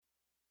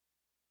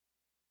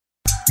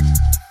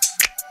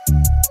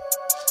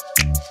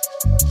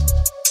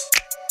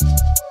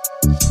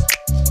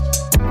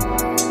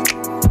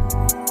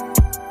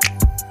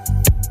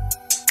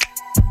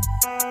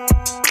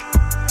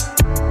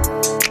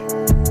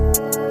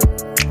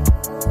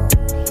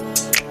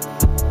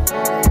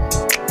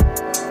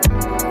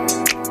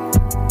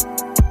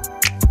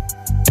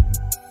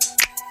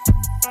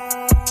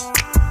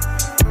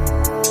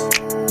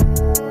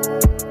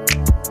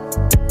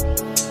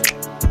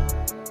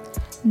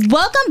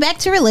Welcome back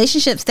to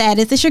Relationship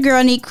Status. It's your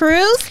girl, Neat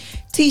Cruz.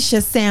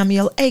 Tisha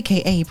Samuel,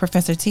 a.k.a.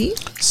 Professor T.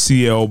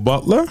 CL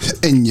Butler.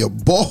 And your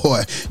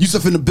boy,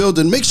 Yusuf in the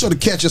building. Make sure to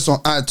catch us on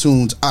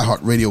iTunes,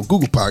 iHeartRadio,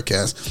 Google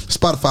Podcasts,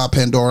 Spotify,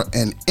 Pandora,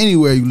 and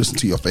anywhere you listen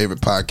to your favorite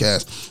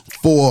podcast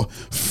for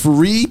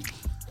free.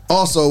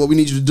 Also, what we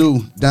need you to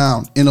do,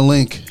 down in the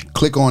link,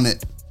 click on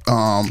it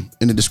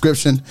in the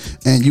description,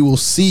 and you will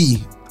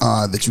see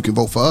that you can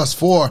vote for us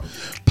for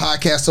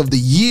Podcast of the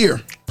Year.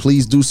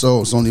 Please do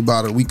so. It's only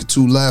about a week or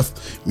two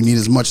left. We need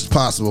as much as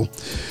possible.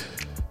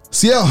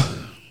 CL.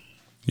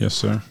 Yes,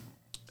 sir.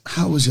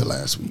 How was your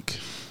last week?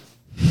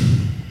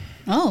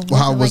 Oh, Well,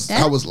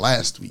 how was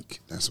last week?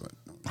 That's what.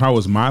 How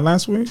was my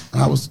last week?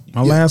 How was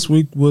My last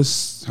week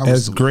was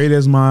as great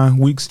as my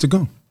weeks to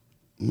go.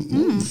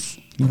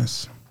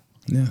 Yes.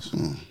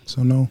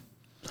 So no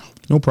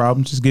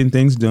problem. Just getting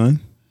things done.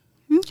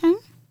 Okay.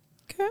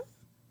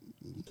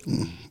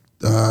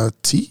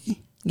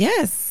 T.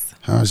 Yes.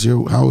 How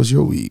was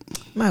your week?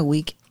 My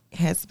week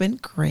has been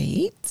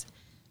great.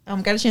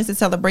 Got a chance to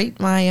celebrate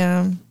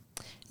my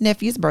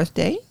nephew's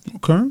birthday.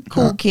 Okay.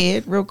 Cool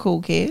kid, real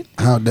cool kid.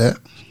 How'd that?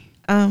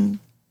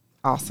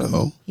 Awesome.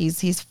 Oh.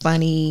 He's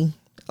funny,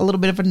 a little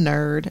bit of a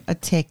nerd, a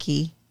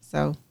techie.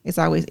 So it's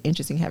always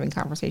interesting having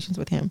conversations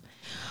with him.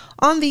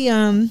 On the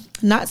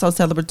not so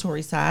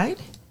celebratory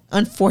side,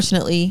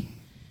 unfortunately,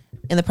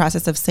 in the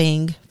process of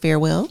saying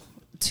farewell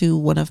to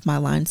one of my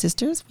line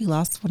sisters, we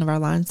lost one of our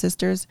line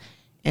sisters.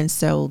 And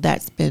so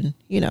that's been,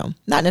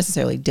 not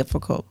necessarily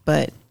difficult,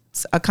 but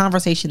it's a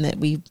conversation that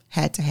we've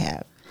had to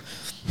have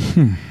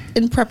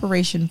in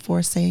preparation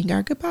for saying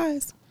our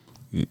goodbyes.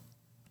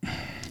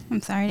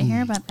 I'm sorry to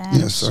hear about that.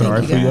 Yes, sir.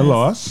 Sorry for your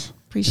loss.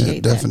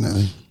 Appreciate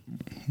definitely.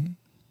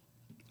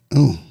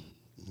 Oh,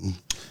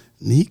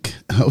 Neek,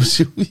 how was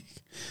your week?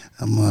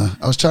 I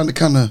was trying to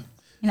kind of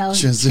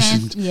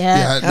transition.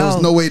 There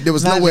was no way. There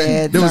was no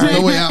way. There was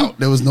no way out.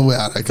 There was no way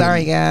out.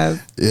 Sorry, guys.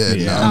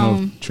 Yeah, I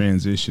don't know if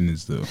transition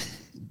is the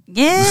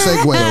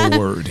segue.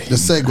 word. The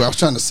segue. I was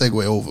trying to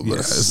segue over, but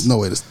there's no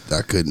way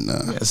I couldn't.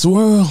 Yes,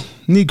 well,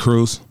 Neat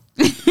Cruz.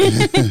 Mine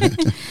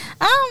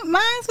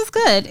was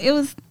good. It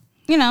was,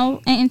 an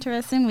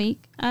interesting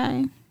week.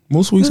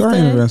 Most weeks are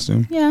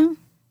interesting. Yeah.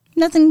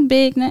 Nothing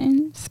big,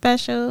 nothing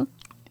special.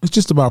 It's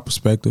just about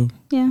perspective.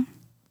 Yeah.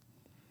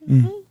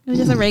 It was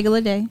just a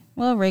regular day.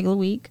 Well, a regular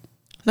week.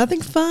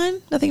 Nothing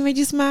fun. Nothing made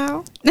you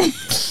smile.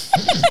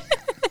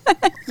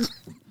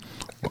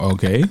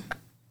 Okay.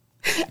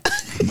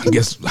 I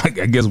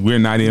guess we're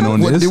not in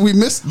on What, this. did we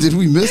miss?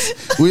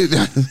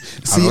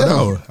 See, I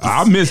don't know.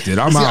 I missed it.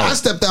 I'm out. I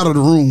stepped out of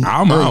the room.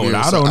 I'm earlier,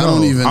 out. I so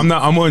don't know.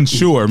 I'm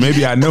unsure.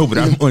 Maybe I know, but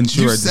I'm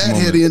unsure. You at this sat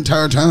moment. here the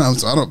entire time,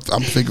 so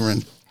I'm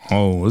figuring.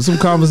 Oh, there's some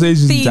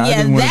conversations I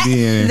didn't want to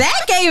be in.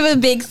 That gave a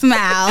big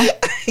smile.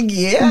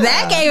 Yeah.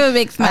 That gave a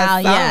big smile.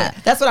 Yeah.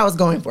 That's what I was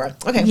going for.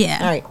 Okay. Yeah.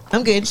 All right.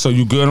 I'm good. So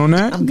you good on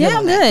that? I'm good. Yeah,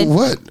 I'm good.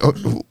 What?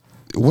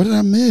 What did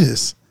I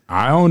miss?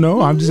 I don't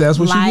know. I'm just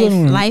asking what you good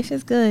on. Life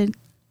is good.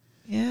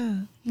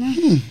 Yeah.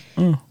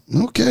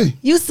 Okay.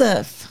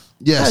 Yusuf.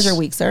 Yes. How's your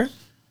week, sir?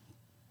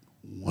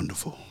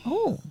 Wonderful.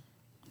 Oh,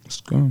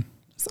 Let's go.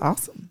 it's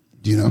awesome.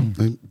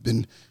 I've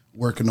been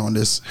working on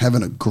this,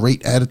 having a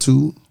great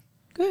attitude.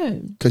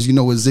 Good. Because you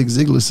know what Zig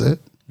Ziglar said?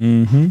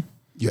 Mm-hmm.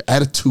 Your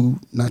attitude,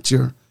 not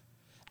your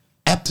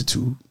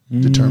aptitude,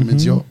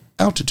 determines your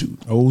altitude.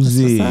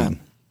 OZ.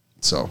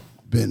 So,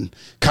 been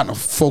kind of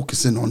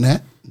focusing on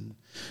that,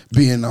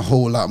 being a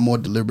whole lot more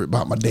deliberate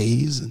about my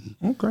days. And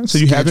Okay. So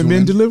you haven't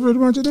been delivered a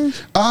bunch of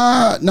days?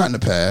 not in the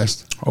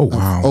past. Oh,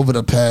 wow. Over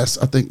the past,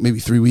 I think maybe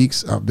 3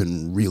 weeks, I've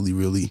been really,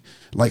 really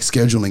like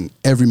scheduling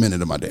every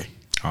minute of my day.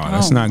 Oh,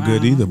 that's Oh, not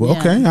good wow. either. But Yeah.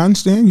 okay, I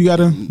understand. You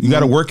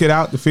gotta work it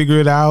out to figure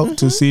it out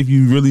to see if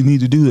you really need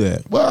to do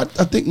that. Well,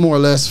 I think more or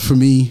less for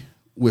me,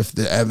 with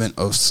the advent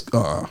of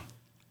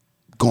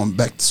going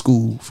back to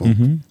school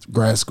from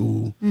grad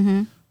school,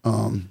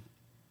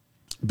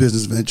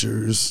 business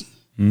ventures,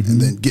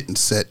 and then getting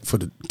set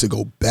to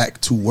go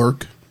back to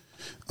work.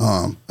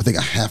 I think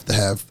I have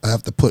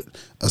to put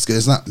a schedule.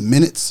 It's not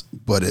minutes,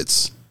 but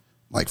it's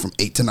like from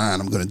 8 to 9.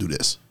 I'm going to do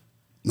this.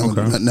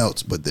 Nothing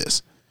else but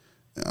this.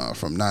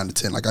 From 9 to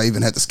 10. Like I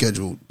even had to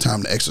schedule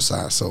time to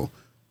exercise. So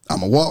I'm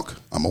gonna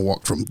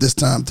walk from this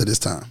time to this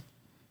time.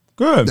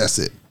 Good. That's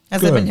it.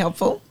 Has it been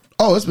helpful?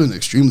 Oh, it's been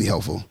extremely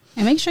helpful.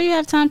 And make sure you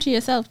have time to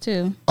yourself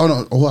too. Oh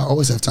no! Oh, I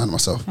always have time to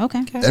myself.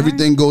 Okay.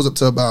 Everything goes up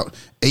to about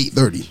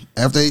 8:30.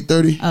 After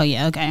 8:30, Oh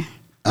yeah. Okay.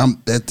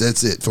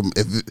 that's it.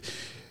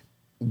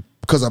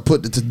 Because I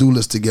put the to-do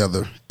list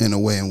together in a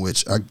way in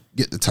which I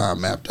get the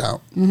time mapped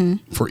out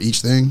for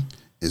each thing,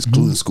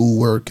 including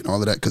schoolwork and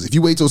all of that. Because if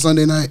you wait till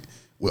Sunday night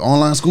with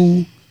online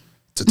school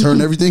to turn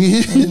everything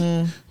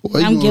in,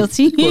 boy, I'm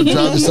guilty. You're gonna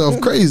drive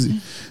yourself crazy.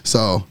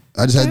 So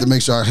I just had to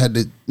make sure I had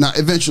to. Now,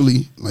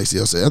 eventually, like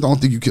CL said, I don't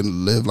think you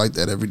can live like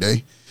that every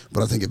day.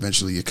 But I think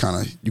eventually you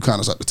kind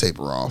of start to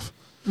taper off.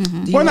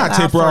 Why not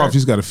taper off? You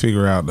just got to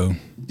figure out though.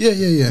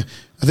 Yeah.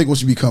 I think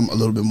once you become a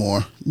little bit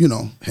more,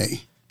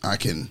 hey, I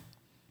can,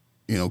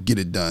 get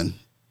it done.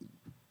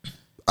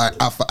 I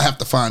have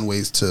to find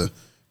ways to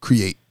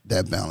create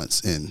that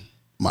balance in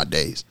my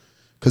days.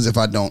 Because if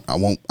I don't, I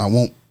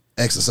won't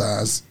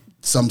exercise.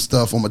 Some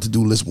stuff on my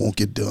to-do list won't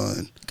get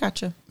done.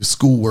 Gotcha.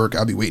 Schoolwork,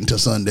 I'll be waiting till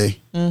Sunday.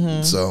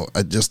 So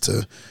just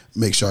to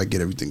make sure I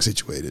get everything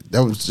situated.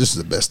 That was just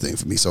the best thing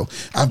for me. So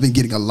I've been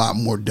getting a lot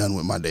more done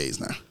with my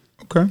days now.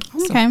 Okay.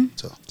 Okay.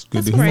 So It's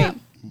good That's to hear.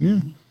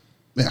 great.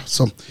 yeah.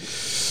 So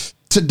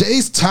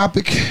today's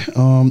topic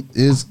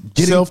is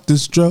getting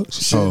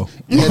Self-destruction. Oh.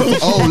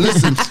 Oh,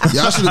 listen!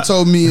 Y'all should have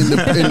told me in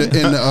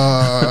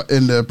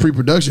the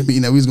pre-production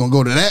meeting that we was gonna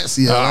go to that.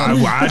 See, I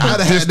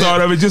just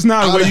thought of it just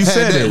now the way you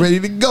said it. ready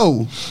to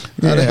go.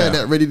 I'd have had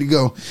that ready to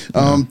go.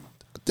 I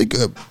think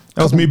That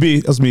was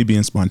me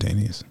being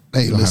spontaneous.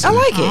 hey, listen. I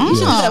like it. You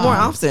should do that more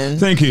often.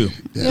 Thank you.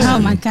 Oh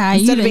my God!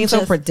 Instead of being so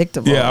just,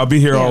 predictable. Yeah, I'll be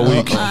here all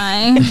week.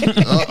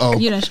 Uh-oh.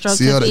 You done stroked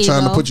See how his they're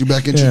trying to ego. put you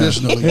back in Yeah.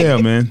 traditionally. Yeah,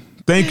 man.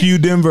 Thank you,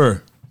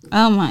 Denver.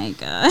 Oh my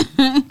God!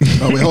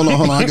 Oh wait, hold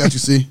on. I got you.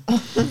 See,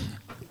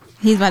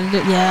 He's about to do.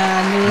 Yeah,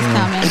 I knew it was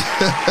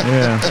coming.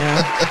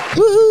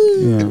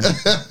 Yeah.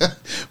 Yeah.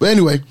 but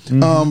anyway,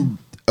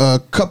 a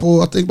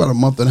couple, I think about a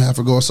month and a half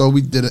ago or so,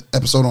 we did an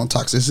episode on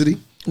toxicity.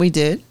 We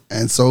did.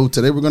 And so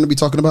today we're going to be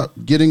talking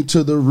about getting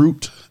to the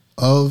root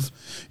of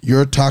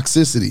your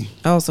toxicity.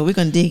 Oh, so we're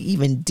gonna dig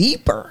even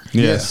deeper.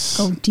 Yes.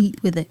 Go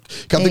deep with it.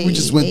 I think we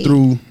just went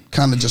through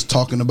kind of just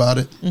talking about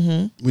it.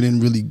 We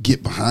didn't really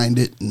get behind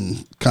it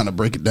and kind of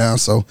break it down.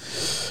 So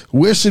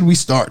where should we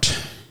start?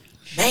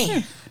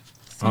 Man.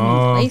 So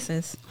many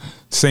places.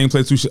 Same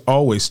place we should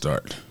always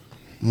start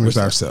with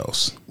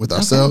ourselves. With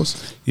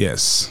ourselves?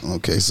 Yes.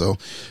 Okay, so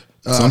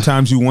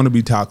Sometimes you want to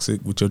be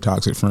toxic with your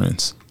toxic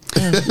friends.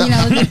 You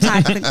know, the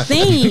toxic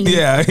thing.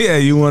 Yeah,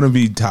 you want to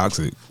be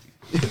toxic.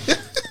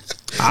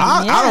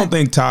 I don't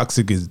think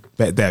toxic is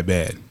that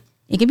bad.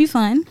 It can be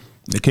fun.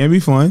 It can be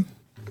fun.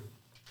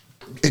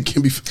 it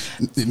can be.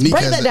 Break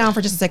that down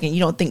for just a second. You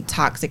don't think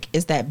toxic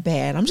is that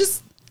bad? I'm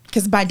just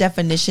because by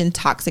definition,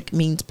 toxic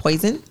means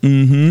poison.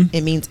 Mm-hmm.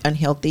 It means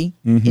unhealthy.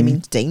 Mm-hmm. It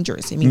means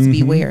dangerous. It means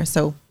beware.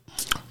 So,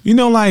 You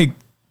know, like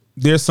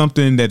there's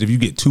something that if you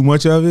get too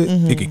much of it,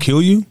 it could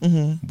kill you.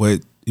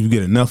 But if you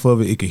get enough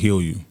of it, it could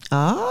heal you.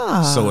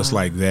 So it's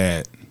like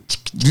that.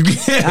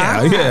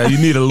 Yeah. You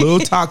need a little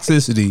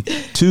toxicity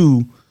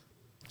to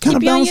kind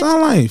of Keep you on balance your our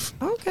life.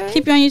 okay.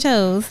 Keep you on your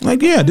toes.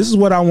 Like, yeah, this is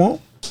what I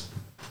want.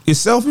 It's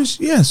selfish?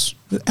 Yes,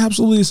 it's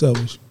absolutely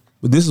selfish.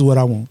 But this is what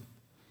I want.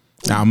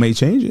 Now, I may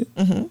change it.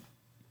 But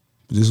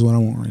this is what I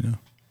want right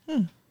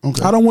now.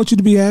 Okay. I don't want you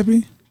to be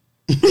happy.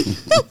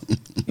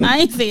 I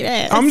ain't say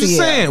that. I'm just see it.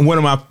 saying, one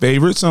of my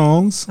favorite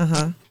songs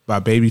by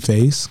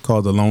Babyface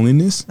called The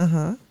Loneliness.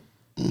 The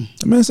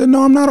man said,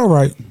 no, I'm not all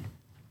right.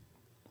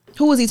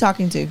 Who was he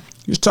talking to? He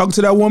was talking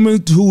to that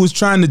woman who was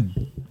trying to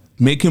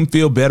make him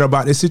feel better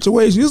about this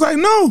situation. He was like,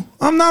 no,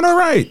 I'm not all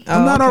right.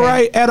 I'm not all okay.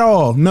 right at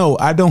all. No,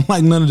 I don't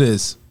like none of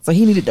this. So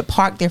he needed to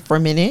park there for a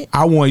minute.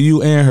 I want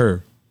you and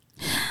her.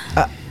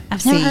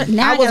 I've never heard.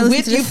 Now I was gotta with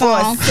listen to you this for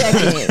a song.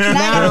 second. Now I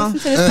gotta Now, listen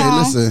to this Hey, song.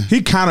 listen.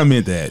 He kind of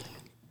meant that.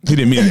 He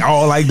didn't mean it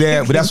all like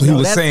that, but that's what he No,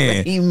 was that's saying.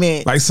 what he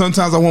meant. Like,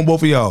 sometimes I want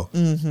both of y'all.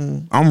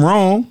 I'm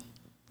wrong,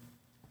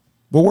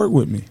 but work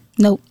with me.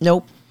 Nope.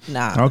 nope.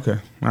 Nah. Okay.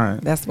 All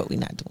right. That's what we're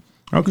not doing.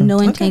 Okay. No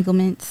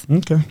entanglements.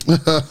 Okay.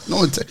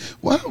 No,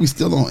 why are we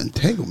still on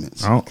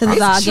entanglements? I don't- Because it's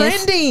It's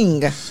August.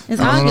 trending. It's don't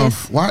know.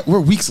 August. Why we're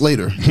weeks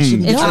later? It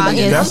shouldn't be It's trending. August.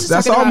 That's- I'm just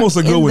that's talking about almost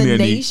a good in one the there,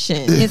 Nick. nation.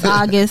 It's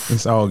August.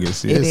 It's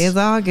August. Yes. It is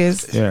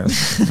August.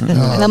 Yes.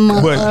 The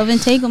month But- of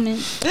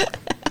entanglement.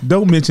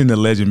 Don't mention the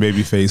legend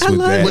Babyface with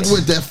that.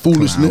 With that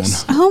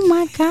foolishness. Oh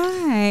my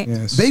God.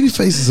 Yes.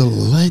 Babyface is a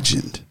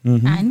legend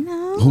I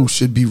know. who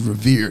should be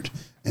revered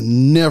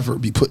and never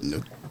be put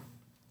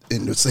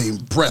in the same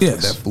breath with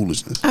Yes. that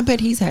foolishness. I bet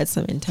he's had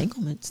some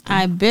entanglements.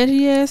 I bet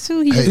he is too.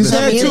 He Hey, just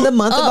listen. I mean, two- in the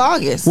month of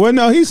August. Well,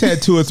 no, he's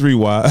had 2 or 3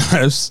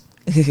 wives.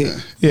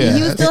 Yeah.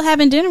 he was still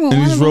having dinner with and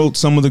one he's of them. wrote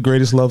some of the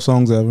greatest love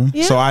songs ever.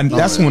 Yeah. So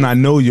that's when I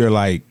know you're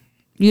like,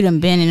 You done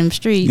been in them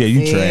streets. yeah, you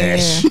Yeah.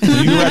 trash.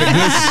 When you write a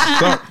good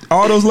song,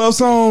 all those love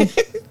songs,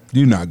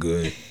 you not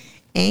good.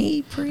 Ain't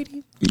he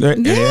pretty? Yeah,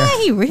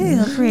 he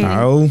real pretty. I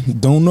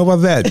don't know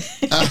about that.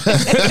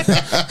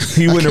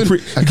 he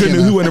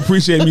wouldn't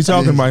appreciate me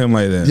talking about him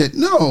like that. Yeah,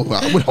 no,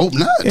 I would hope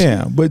not.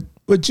 Yeah,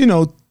 but you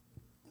know,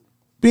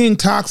 being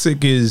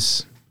toxic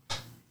is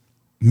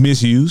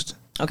misused,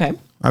 Okay.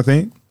 I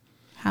think.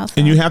 How so?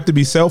 And you have to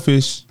be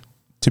selfish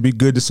to be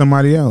good to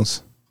somebody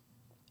else.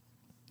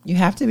 You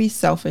have to be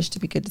selfish to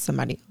be good to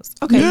somebody else.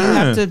 Okay. Yeah. You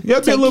have to You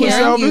have to be a take little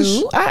care of selfish.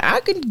 you. I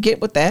can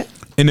get with that.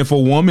 And if a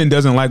woman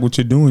doesn't like what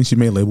you're doing, she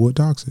may label it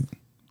toxic.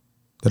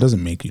 That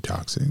doesn't make you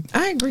toxic.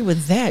 I agree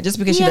with that just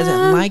because she Yeah.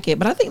 doesn't like it.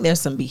 But I think there's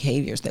some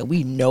behaviors that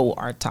we know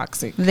are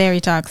toxic. Very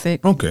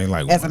toxic. Okay,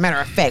 like As a matter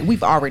of fact,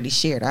 we've already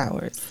shared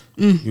ours.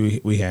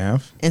 we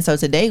have. And so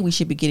today we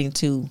should be getting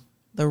to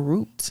the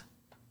root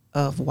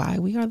of why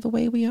we are the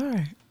way we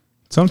are.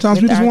 Sometimes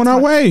With we just our want our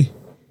tox- way.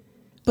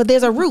 But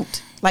there's a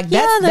root. Like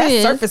Yeah, that's there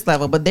is. surface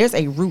level, but there's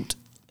a root.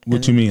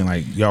 What you mean?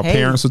 Like y'all Hey.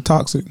 parents are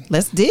toxic?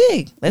 Let's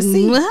dig. Let's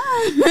see. All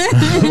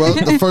Well,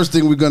 the first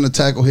thing we're going to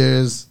tackle here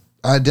is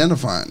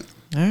identifying it.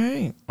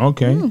 right.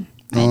 Okay.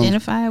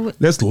 Identify with.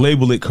 Let's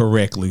label it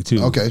correctly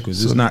too. Okay,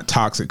 because it's not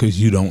toxic because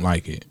you don't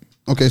like it.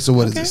 Okay, so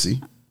what is it?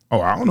 See. Oh,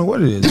 I don't know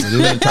what it is. But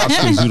it ain't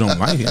toxic because you don't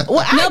like it.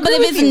 Well, no, but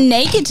if it's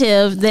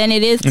negative, then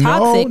it is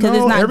toxic because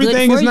it's not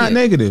everything good for is not you.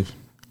 negative.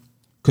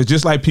 Because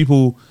just like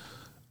people,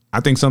 I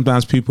think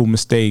sometimes people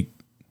mistake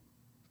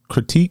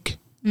critique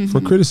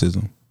for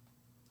criticism,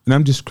 and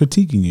I'm just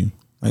critiquing you.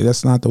 Like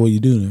that's not the way you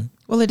do that.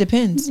 Well, it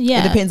depends.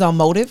 Yeah. It depends on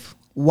motive.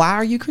 Why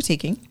are you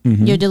critiquing?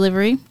 Your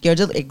delivery,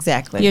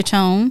 Exactly. your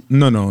tone.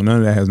 No, none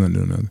of that has nothing to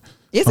do with nothing.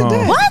 Yes, it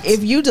does. What?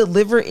 If you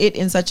deliver it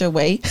in such a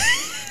way,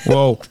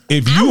 Well,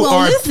 if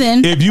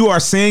listen. you are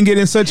saying it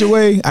in such a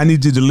way, I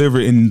need to deliver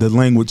it in the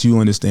language you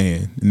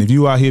understand. And if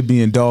you out here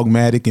being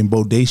dogmatic and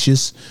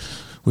bodacious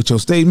with your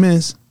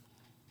statements,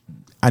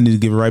 I need to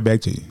give it right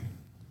back to you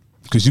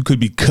because you could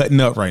be cutting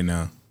up right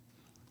now.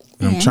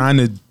 And I'm trying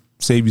to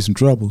save you some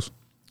troubles.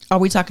 are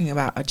we talking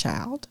about a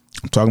child?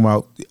 I'm talking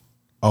about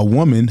a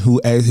woman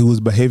who was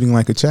behaving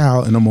like a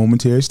child in a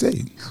momentary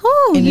state.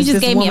 Ooh, And you is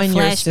just this gave me a woman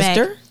your flashback.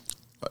 sister?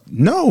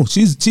 No,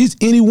 she's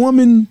any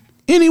woman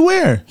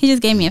anywhere. He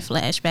just gave me a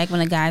flashback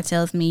when a guy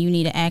tells me you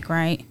need to act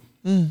right.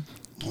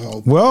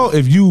 Well,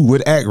 if you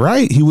would act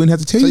right, he wouldn't have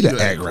to tell you to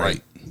act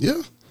right.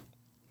 Yeah.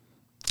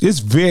 It's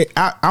very.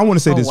 I want to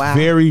say Oh, this wow.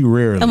 very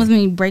rarely. That was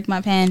me break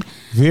my pen.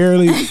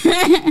 Very.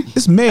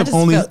 This may I have just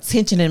only. felt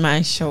tension in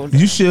my shoulder.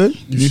 You should.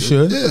 You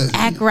should. Yeah.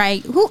 Act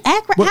right. Who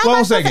act right? But How am I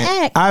one supposed to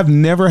second. act? I've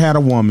never had a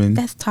woman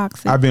That's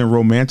toxic. I've been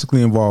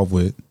romantically involved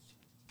with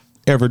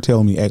ever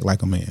tell me act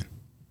like a man.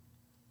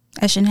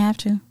 I shouldn't have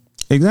to.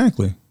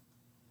 Exactly.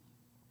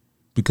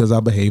 Because I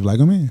behave like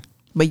a man.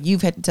 But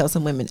you've had to tell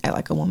some women act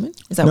like a woman.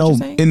 Is that what No, you're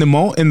saying? in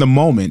the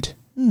moment.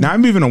 Now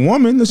I'm even a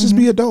woman. Let's just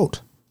be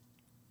adult.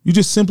 You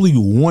just simply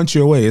want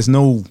your way. It's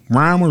no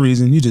rhyme or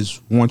reason. You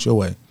just want your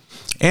way.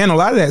 And a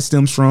lot of that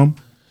stems from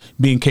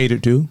being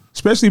catered to,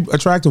 especially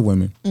attractive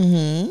women.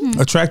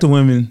 Attractive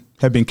women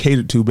have been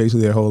catered to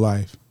basically their whole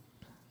life.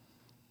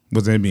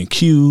 Whether they're being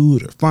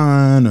cute or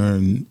fun,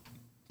 or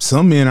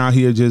some men out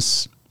here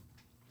just,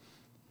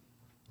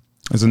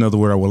 that's another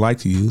word I would like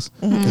to use.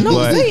 No,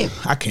 But say it.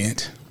 I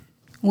can't.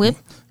 Whip.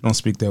 Don't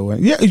speak that way.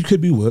 Yeah, you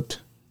could be whipped.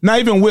 Not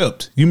even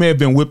whipped. You may have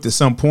been whipped at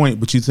some point,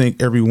 but you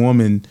think every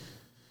woman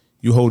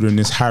you hold her in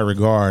this high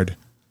regard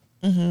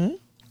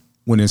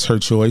when it's her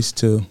choice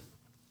to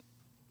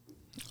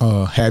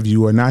have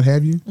you or not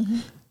have you.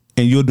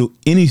 And you'll do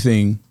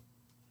anything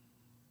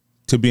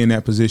to be in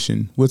that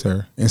position with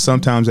her. And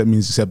sometimes that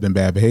means accepting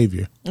bad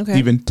behavior, Okay.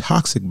 even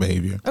toxic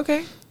behavior.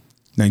 Okay.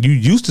 Now, you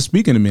used to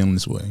speaking to men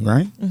this way,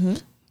 right?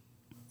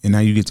 And now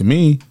you get to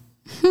me,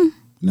 you're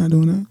not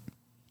doing that.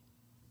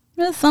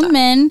 Well, some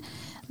men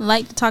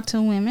like to talk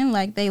to women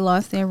like they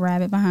lost their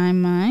rabbit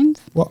behind mines.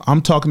 Well,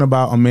 I'm talking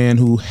about a man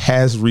who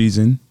has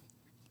reason.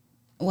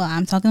 Well,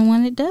 I'm talking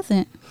one that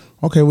doesn't.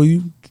 Okay,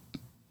 well,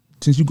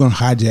 since you're gonna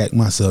hijack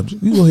my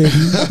subject, you go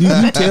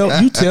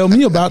ahead. You tell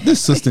me about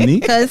this, Sister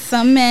Neat. Because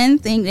some men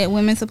think that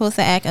women's supposed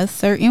to act a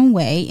certain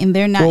way, and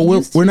they're not. Well,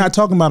 used we're to. not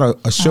talking about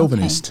a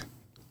chauvinist.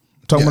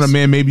 I'm talking Yes. about a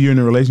man maybe you're in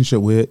a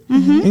relationship with,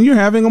 and you're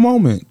having a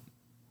moment,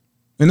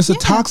 and it's a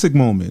toxic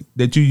moment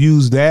that you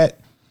use that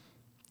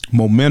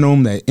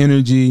momentum, that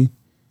energy,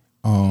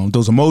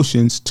 those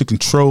emotions to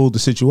control the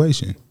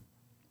situation.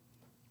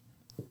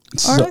 Or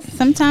So- Why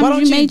sometimes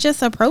don't you may you-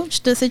 just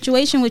approach the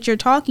situation with your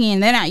talking,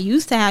 and they're not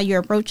used to how you're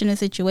approaching a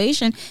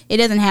situation. It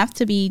doesn't have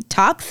to be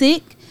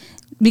toxic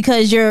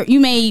because you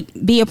may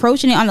be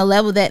approaching it on the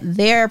level that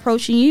they're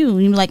approaching you.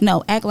 You're like,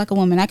 no, act like a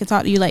woman. I can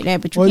talk to you like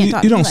that, but you well, can't you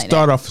talk to don't me like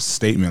start that. off a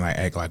statement like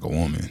act like a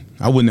woman.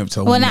 I wouldn't have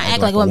told. Well, women not to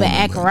act like a woman, but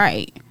act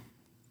right.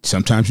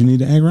 Sometimes you need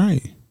to act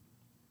right.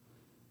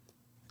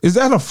 Is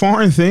that a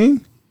foreign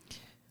thing?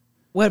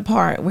 What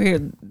part? We're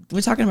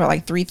talking about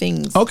like three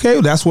things. Okay,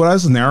 that's what I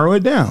just narrow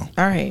it down.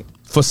 All right.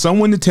 For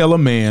someone to tell a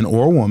man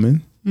or a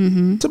woman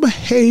to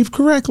behave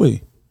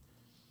correctly.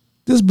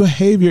 This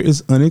behavior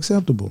is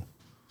unacceptable.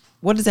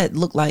 What does that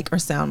look like or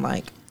sound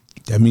like?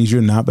 That means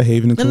you're not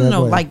behaving the correct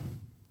No. way. Like,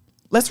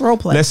 let's role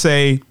play. let's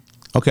say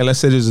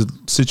there's a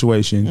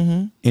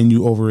situation and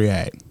you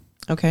overreact.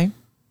 Okay. I'm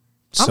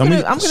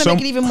Somebody- gonna some-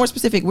 make it even more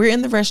specific. We're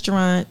in the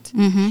restaurant,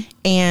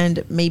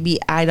 and maybe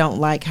I don't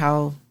like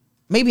how.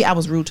 Maybe I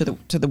was rude to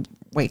the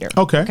waiter.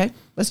 Okay. Okay.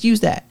 Let's use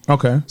that.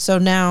 Okay. So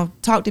now,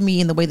 talk to me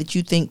in the way that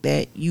you think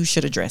that you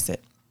should address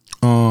it.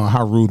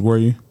 How rude were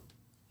you?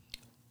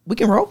 We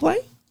can role play.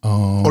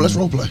 Oh, let's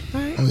role play.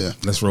 Right. Oh yeah.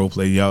 Let's role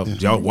play.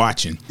 Y'all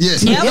watching.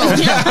 Yes. Yep. No, So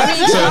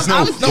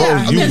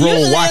it's you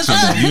roll watching.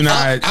 You're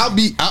not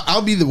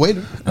I'll be the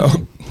waiter. All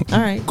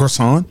right.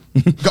 garçon.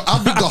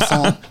 I'll be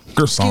garçon.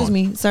 Garçon. Excuse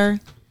me, sir.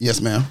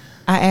 Yes, ma'am.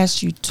 I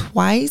asked you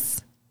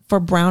twice for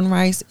brown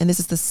rice, and this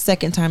is the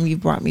second time you've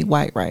brought me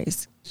white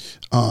rice.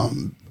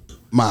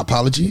 My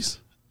apologies.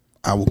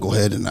 I will go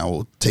ahead and I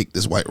will take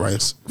this white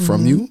rice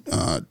from you.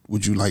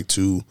 Would you like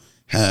to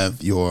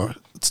have your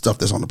stuff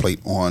that's on the plate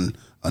on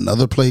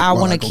another plate? I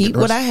while want to go keep get the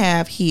what rest? I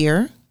have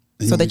here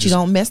And so you that you just-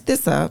 don't mess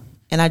this up.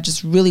 And I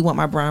just really want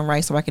my brown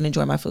rice so I can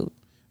enjoy my food.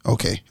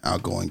 Okay, I'll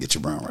go and get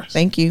your brown rice.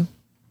 Thank you.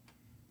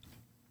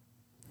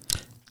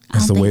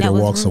 That's the think waiter that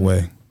was walks rude.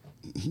 away.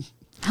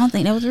 I don't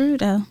think that was rude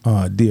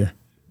though. Dear,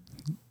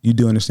 you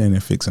do understand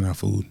they're fixing our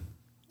food.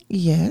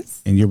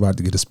 Yes. And you're about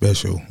to get a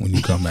special when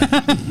you come back.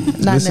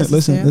 Listen.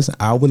 Listen.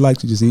 I would like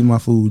to just eat my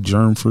food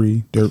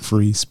germ-free,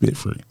 dirt-free,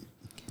 spit-free.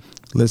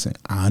 Listen,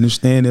 I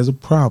understand there's a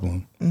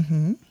problem,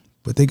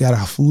 but they got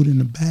our food in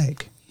the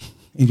back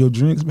and your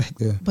drinks back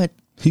there. But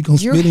he gonna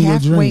you're spit in your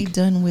halfway drink.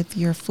 done with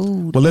your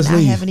food. Well, let's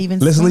leave. I haven't even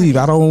let's started. leave.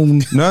 I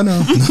don't. No.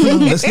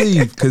 Let's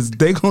leave because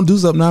they gonna do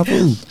something to our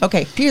food.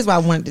 Okay, here's why I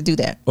wanted to do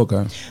that.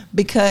 Okay.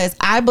 Because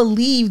I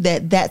believe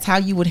that that's how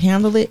you would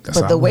handle it. That's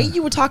but the how I way would.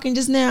 you were talking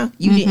just now,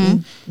 you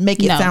didn't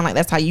make it No. sound like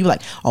that's how you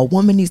like. A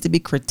woman needs to be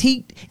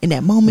critiqued in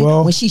that moment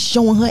Well, when she's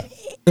showing her.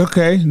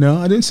 Okay. No,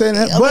 I didn't say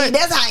that. Okay, But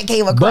that's how it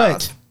came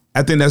across. but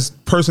I think that's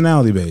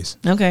personality based.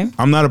 Okay.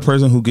 I'm not a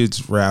person who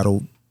gets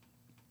rattled.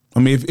 I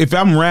mean, if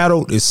I'm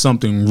rattled, it's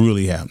something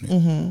really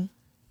happening.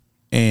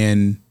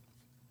 And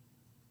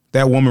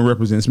that woman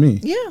represents me.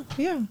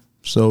 Yeah.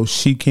 So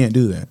she can't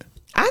do that.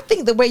 I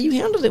think the way you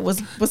handled it was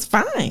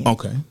fine.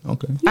 Okay.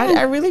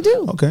 I really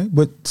do. Okay.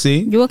 But see,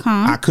 You were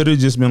calm. I could have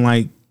just been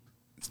like,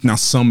 now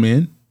some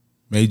men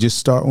may just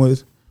start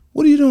with,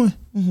 what are you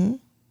doing?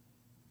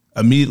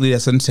 Immediately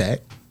that's an attack.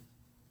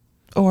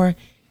 Or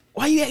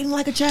why you acting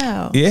like a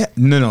child? Yeah.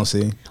 No,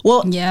 see.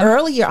 Well, Yeah.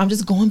 earlier, I'm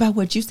just going by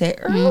what you said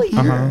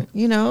earlier.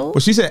 You know? Well,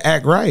 she said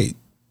act right.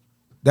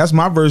 That's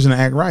my version of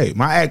act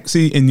right.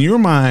 See, in your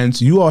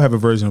minds, you all have a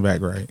version of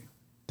act right.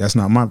 That's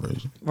not my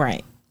version.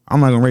 Right. I'm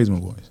not gonna raise my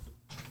voice.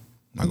 I'm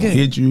not gonna Good.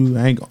 hit you.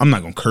 I'm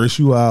not gonna curse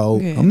you out.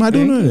 Good. I'm not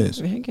doing Very none of good. this.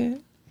 Very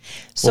good.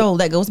 So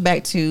that goes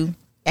back to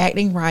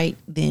acting right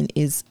then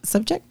is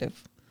subjective.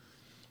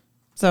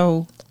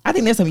 So I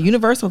think there's some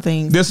universal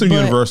things. There's some but-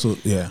 universal,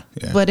 yeah.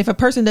 But if a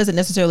person doesn't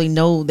necessarily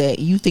know that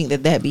you think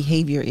that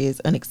behavior is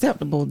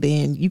unacceptable,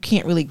 then you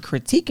can't really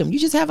critique them. You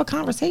just have a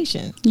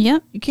conversation.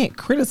 Yep. You can't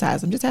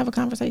criticize them. Just have a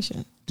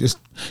conversation. Just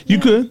you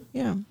could,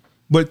 Yeah.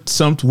 but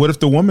what if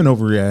the woman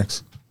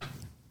overreacts?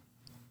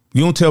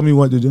 You don't tell me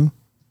what to do.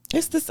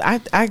 It's this. I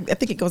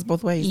think it goes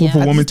both ways. Yeah. If a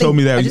I woman just told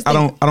me think- that, just I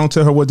think- don't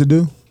tell her what to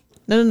do.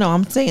 No.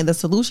 I'm saying the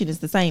solution is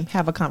the same.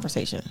 Have a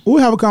conversation.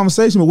 We'll have a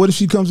conversation, but what if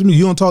she comes to me?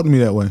 You don't talk to me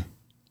that way.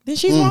 Then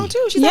she's wrong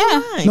too. She's Yeah. out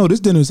of line. No, this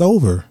dinner's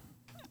over.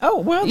 Oh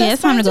well. Yeah, That's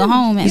it's time to fine, go too.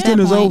 home at This that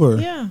dinner's point.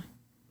 over. Yeah.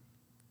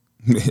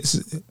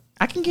 It's-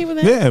 I can give her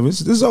that. yeah,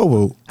 it's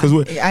over. Because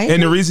I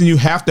and the agree. reason you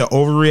have to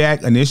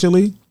overreact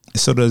initially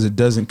is so that it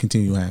doesn't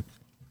continue happening.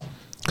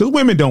 Because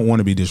women don't want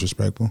to be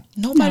disrespectful.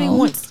 Nobody No.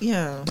 wants.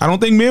 Yeah. I don't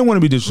think men want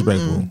to be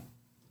disrespectful,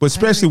 but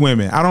especially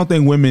women. I don't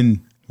think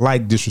women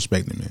like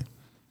disrespecting men.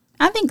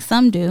 I think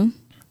some do.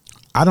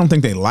 I don't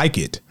think they like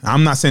it.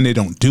 I'm not saying they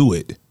don't do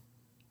it,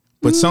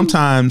 but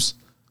sometimes,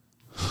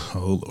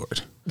 oh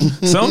Lord,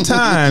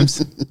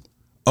 sometimes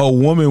a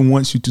woman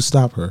wants you to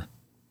stop her.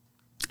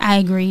 I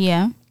agree.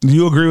 Yeah. Do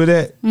you agree with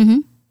that?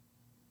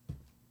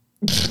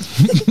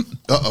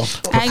 Uh-oh.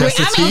 I agree.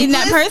 I mean,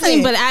 not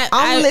personally, but I'm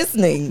I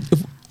listening.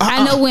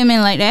 I know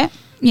women like that.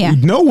 Yeah.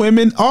 No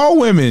women, all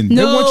women. they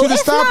No, want you to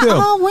it's stop not them.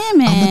 all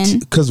women.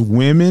 Because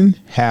women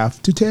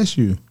have to test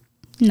you.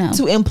 No.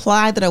 To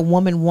imply that a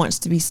woman wants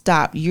to be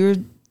stopped, you're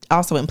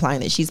also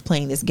implying that she's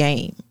playing this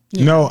game.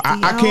 No, I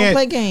I don't can't.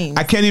 play games.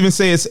 I can't even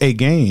say it's a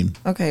game.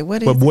 Okay,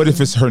 what is? But what if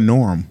it's her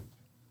norm,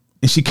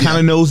 and she kind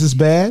of knows it's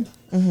bad,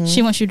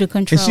 She wants you to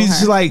control and she's her.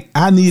 just like,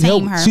 "I need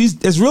Tame help." her.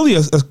 It's really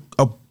a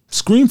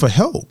scream for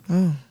help.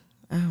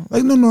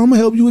 Like, no, I'm gonna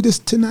help you with this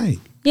tonight.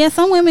 Yeah,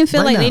 some women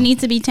feel Right like they now. need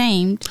to be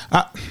tamed.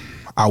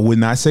 I would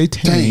not say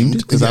tamed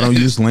because I don't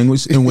use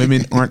language, and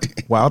women aren't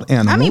wild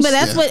animals. I mean, but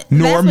that's what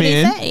Nor that's what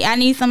men. they say. I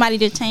need somebody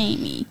to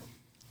tame me.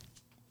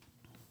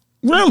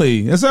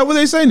 Really, is that what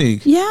they say,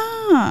 Nick? Yeah.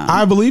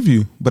 I believe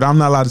you, but I'm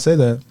not allowed to say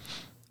that.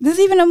 There's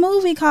even a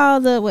movie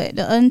called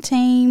the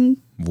Untamed.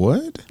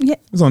 What? Yeah.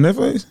 It's on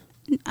Netflix.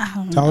 I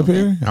don't Tyler know.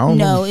 Perry? I don't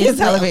know. No, it's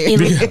Tyler Perry.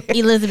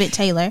 Elizabeth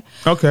Taylor.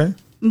 Okay.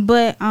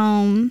 But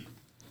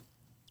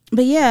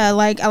yeah,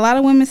 like a lot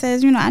of women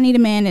says, I need a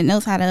man that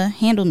knows how to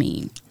handle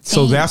me.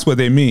 So Tame. that's what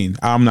they mean.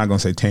 I'm not gonna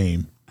say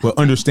tame, but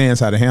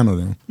understands how to handle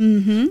them.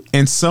 Mm-hmm.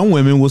 And some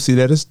women will see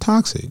that as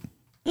toxic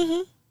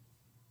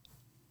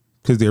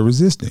because they're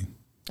resisting.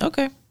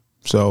 Okay.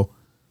 So,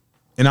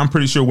 and I'm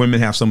pretty sure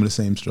women have some of the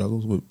same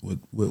struggles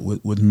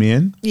with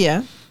men.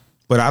 Yeah.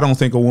 But I don't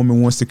think a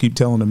woman wants to keep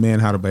telling a man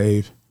how to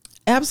behave.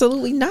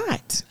 Absolutely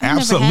not. I've never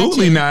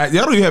Absolutely had to. not.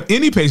 Y'all don't even have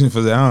any patience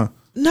for that, huh?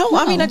 No,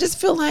 I mean, I just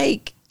feel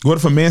like What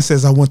if a man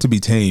says, "I want to be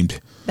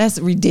tamed"? that's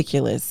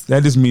ridiculous.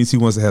 That just means he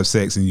wants to have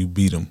sex and you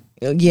beat him.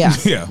 Yeah.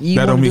 Yeah, You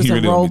that want don't to mean do he some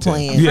really role want to be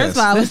tamed. playing. Yeah. First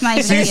of all, let's not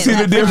even See get the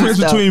that difference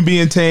stuff. between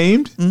being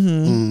tamed?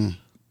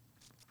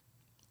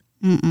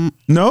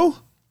 No?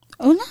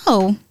 Oh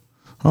no.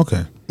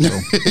 Okay. So,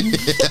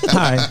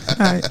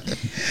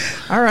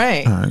 all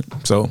right. All right.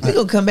 So, We're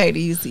gonna come back to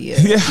you, Sia.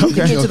 yeah, We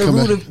get okay. to Come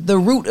back. the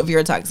root of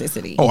your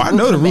toxicity. Oh, I We'll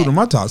know the come root back. of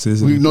my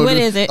toxicity. We know What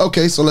the- is it?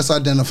 Okay, so let's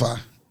identify.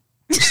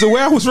 It's the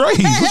way I was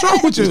raised. What's wrong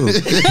with you?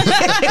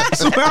 It's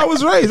the way I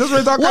was raised. That's what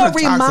we're talking Well, about.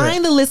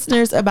 remind the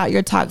listeners about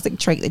your toxic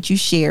trait that you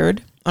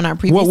shared on our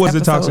previous What was the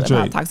episode toxic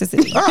trait? about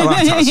toxicity. I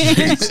like toxic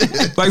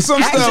traits. Like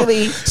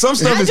Actually, some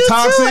stuff I is do too.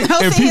 toxic,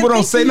 I'm and saying people don't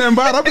thank say nothing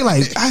about it. I'll be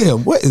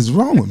like, what is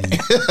wrong with me?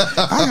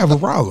 I have a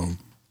problem.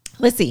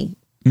 Let's see.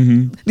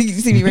 Did you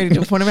see me ready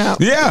to point them out?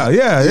 Yeah,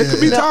 it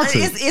could be No,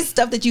 toxic. it's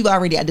stuff that you've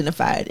already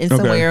identified in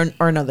some way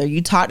or another.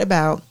 You talked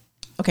about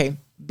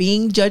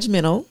being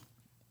judgmental.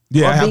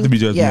 Yeah, or I have being- to be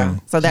judgmental. Yeah,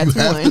 so that's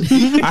have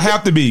one. I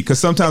have to be, because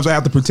sometimes I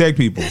have to protect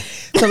people.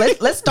 So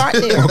let's start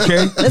there.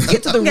 Okay. Let's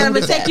get to the You gotta root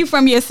of protect that. you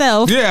from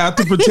yourself. Yeah, I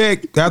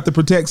have to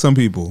protect some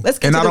people. Let's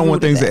get and to I the don't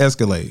want root of things to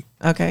that. escalate.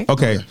 Okay.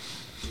 Okay.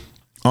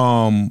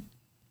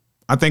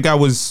 I think I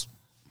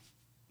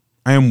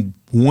am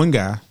one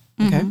guy,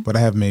 Okay. but I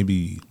have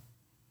maybe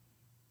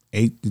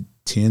 8 to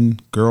 10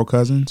 girl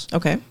cousins.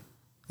 Okay.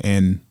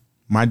 And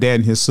my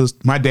dad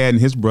and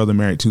his brother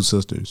married 2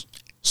 sisters.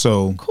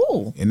 So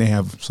Cool. and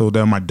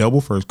they're my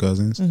double first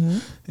cousins.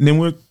 And then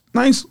we're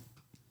nice.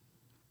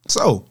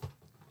 So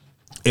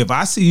if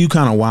I see you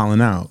kind of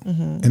wilding out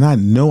and I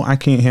know I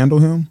can't handle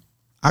him,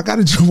 I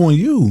gotta jump on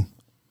you.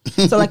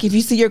 So like if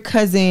you see your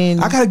cousin,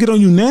 I gotta get on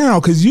you now,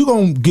 because you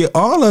gonna get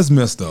all us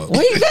messed up.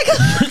 where you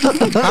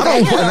think?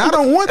 I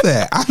don't want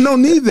that. I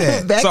don't need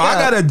that. Back so I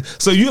up. gotta.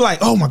 So you're like,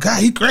 oh my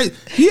god, he crazy.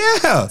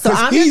 Yeah, So because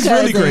I'm he's your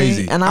really cousin,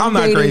 crazy. and I'm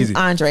not dating crazy.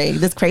 Andre,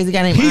 this crazy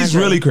guy named He's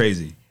Andre. really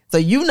crazy. So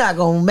you not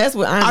gonna mess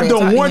with Andre? I and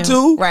don't talk want him.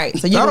 to. Right.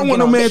 So I you don't want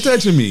no man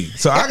touching me.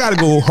 So I gotta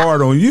go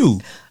hard on you.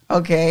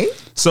 Okay.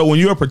 So when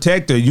you're a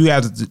protector, you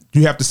have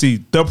to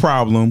see the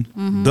problem,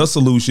 the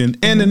solution,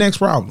 and the next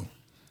problem.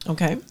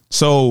 Okay.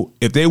 So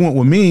if they went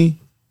with me,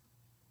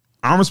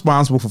 I'm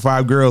responsible for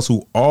 5 girls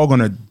who all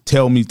gonna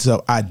tell me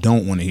stuff I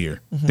don't want to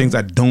hear, things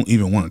I don't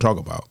even want to talk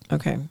about.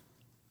 Okay.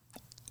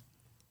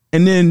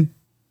 And then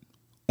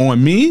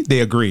on me, they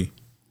agree,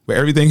 but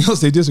everything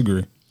else they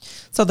disagree.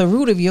 So the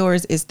root of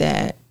yours is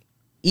that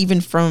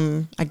even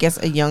from I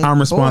guess a young I'm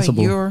boy,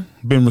 responsible.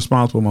 Been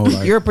responsible my whole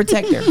life. you're a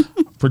protector.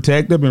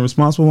 Protector, been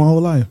responsible my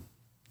whole life.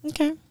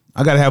 Okay.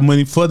 I gotta have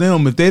money for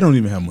them if they don't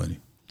even have money.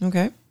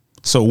 Okay.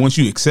 So once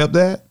you accept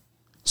that,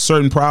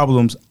 certain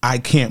problems I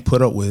can't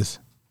put up with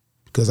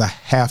because I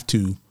have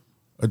to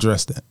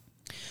address that.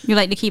 You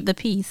like to keep the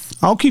peace.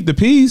 I'll keep the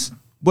peace,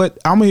 but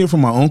I'm gonna hear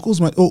from my uncles.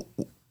 Like, oh,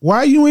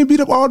 why you ain't beat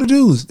up all the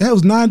dudes? That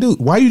was 9 dudes.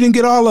 Why you didn't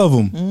get all of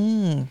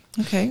them?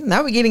 Okay.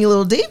 Now we're getting a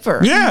little deeper.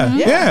 Yeah,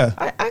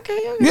 yeah,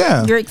 Okay.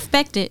 yeah. You're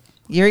expected.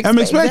 You're I'm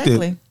expected.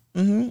 Exactly.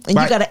 And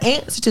By- you got to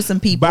answer to some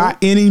people. By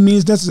any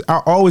means necessary,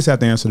 I always have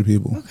to answer to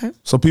people. Okay.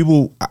 So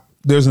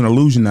there's an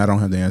illusion that I don't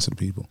have to answer to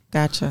people,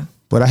 Gotcha.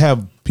 but I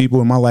have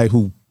people in my life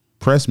who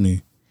press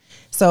me.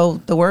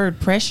 So the word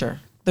pressure,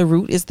 the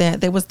root is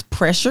that there was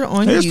pressure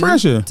on There's you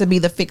pressure. to be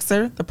the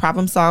fixer, the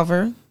problem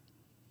solver,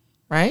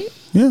 right?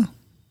 Yeah.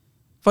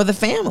 For the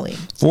family.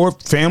 For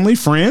family,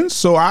 friends.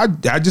 So I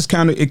just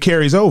kind of, it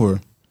carries over.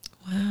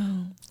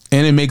 Wow.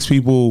 And it makes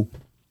people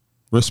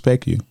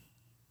respect you.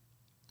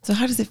 So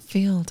how does it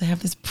feel to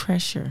have this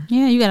pressure?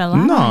 Yeah, you got a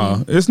lot.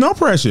 No, it's no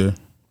pressure.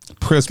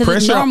 Because 'Cause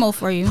it's normal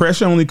for you.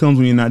 Pressure only comes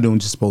when you're not doing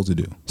what you're supposed to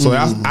do. So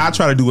I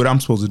try to do what I'm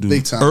supposed to do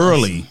Big time.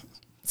 early.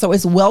 So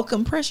it's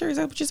welcome pressure? Is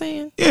that what you're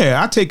saying?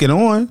 Yeah, I take it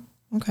on,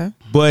 Okay.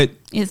 but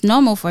It's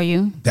normal for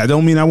you. that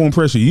don't mean I won't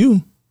pressure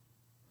you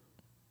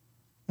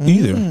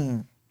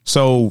either.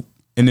 So,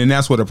 and then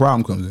that's where the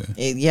problem comes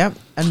in. Yep.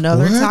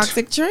 Another What?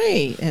 toxic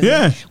trait. And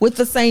Yeah. With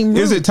the same root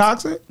Is it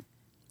toxic?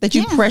 that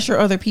you Yeah. pressure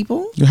other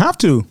people? You have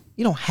to.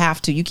 You don't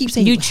have to. You keep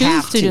saying you, You choose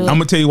have to do it. I'm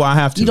gonna tell you why I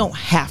have to. You don't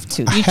have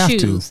to. I You have to.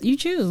 choose. You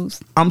choose.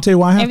 I'm gonna tell you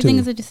why I have Everything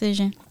to. is a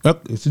decision.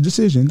 Yep, it's a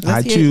decision. I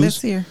Let's hear- choose.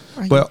 let's hear.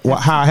 Why you But have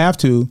how I have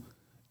to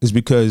is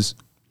because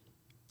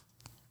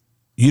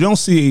you don't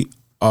see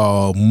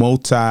a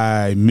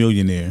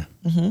multi-millionaire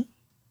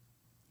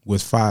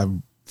with 5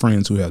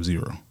 friends who have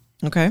 0.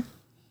 Okay.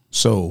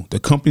 So the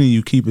company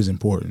you keep is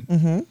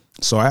important.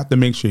 So I have to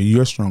make sure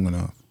you're strong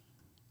enough.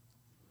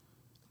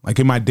 Like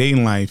in my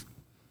dating life,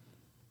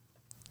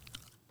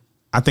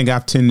 I think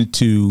I've tended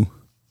to,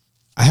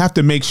 I have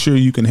to make sure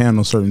you can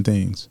handle certain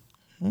things.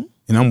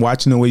 And I'm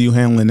watching the way you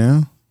handle it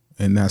now,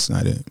 and that's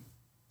not it.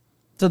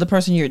 So the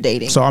person you're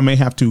dating. So I may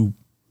have to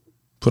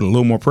put a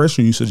little more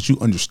pressure on you so that you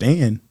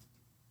understand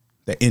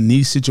that in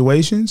these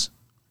situations,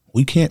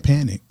 we can't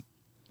panic.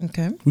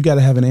 Okay. We got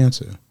to have an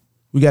answer.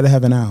 We got to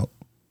have an out.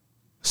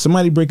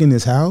 Somebody breaking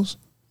this house,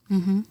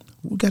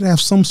 we got to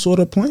have some sort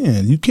of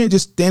plan. You can't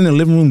just stand in the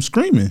living room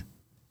screaming.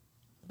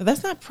 But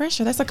that's not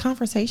pressure. That's a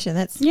conversation.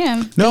 That's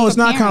Yeah. No, it's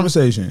not preparing.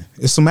 conversation.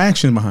 It's some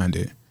action behind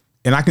it.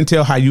 And I can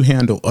tell how you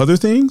handle other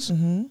things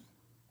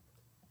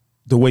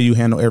the way you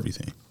handle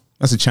everything.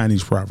 That's a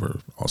Chinese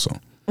proverb also.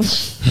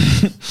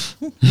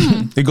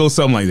 It goes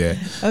something like that.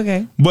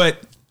 okay.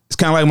 But it's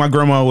kind of like my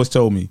grandma always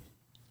told me.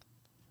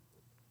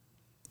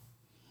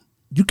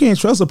 You can't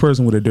trust a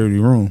person with a dirty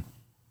room.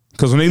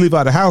 Because when they leave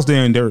out the house,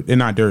 they're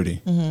not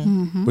dirty.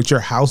 But your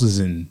house is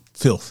in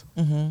filth.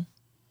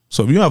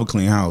 So if you have a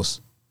clean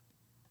house,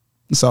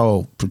 it's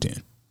all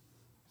pretend.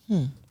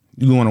 You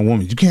go on a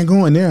woman, you can't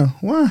go in there.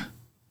 Why?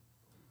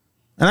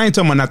 And I ain't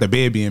talking about not the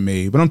bed being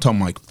made, but I'm talking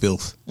like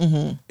filth.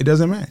 It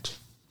doesn't match.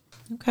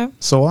 Okay.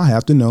 So I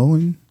have to know,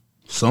 and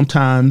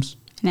sometimes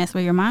And that's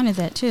where your mind is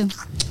at too.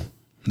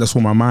 That's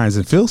where my mind's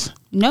in filth.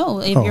 No,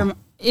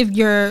 if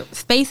your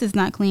space is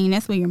not clean,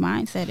 that's where your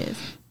mindset is.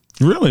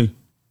 Really?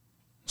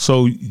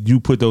 So you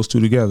put those two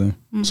together.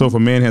 Mm-hmm. So if a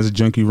man has a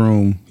junky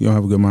room, you don't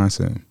have a good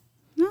mindset.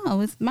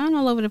 No, it's mine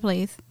all over the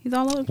place. He's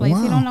all over the place.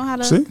 Wow. He don't know how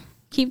to See?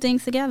 keep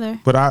things together.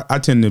 But I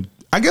tend to,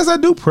 I guess I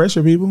do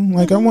pressure people.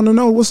 Like, I want to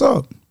know what's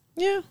up.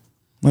 Yeah.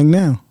 Like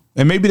now.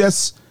 And maybe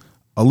that's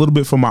a little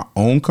bit for my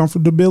own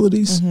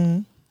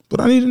comfortabilities, but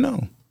I need to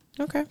know.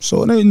 Okay.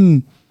 So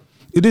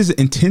it is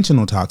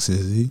intentional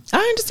toxicity, I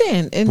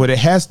understand. And but it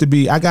has to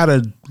be, I got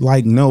to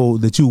like know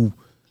that you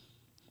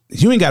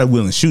ain't got to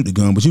will and shoot the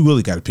gun, but you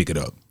really got to pick it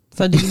up.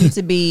 so do you need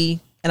to be,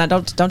 and I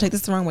don't take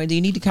this the wrong way, do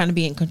you need to kind of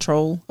be in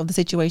control of the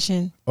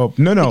situation? Oh,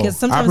 no. Because I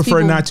sometimes prefer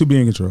people- not to be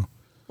in control.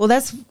 Well,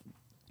 that's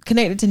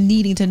connected to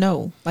needing to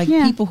know. Like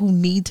Yeah. people who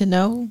need to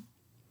know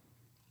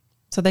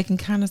so they can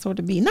kind of sort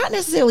of be not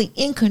necessarily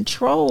in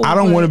control. I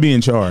don't but- want to be in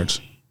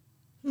charge.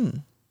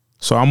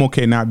 So I'm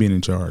okay not being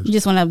in charge. You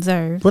just want to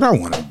observe. But I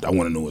want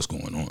to know what's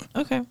going on.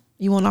 Okay.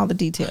 You want all the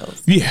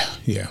details. Yeah.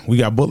 We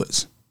got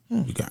bullets.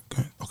 We got,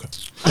 okay.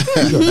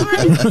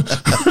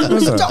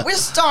 We're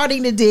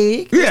starting to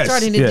dig. Yes, We're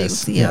starting to dig.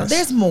 yes, Yeah, yes.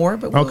 there's more,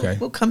 but we'll, Okay.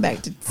 we'll come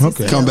back to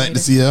Okay. Come back to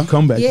CL.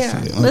 Come back Yeah.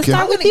 to see it. Let's Okay.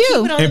 start with We're gonna keep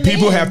you. it on And the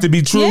people man. have to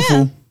be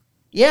truthful.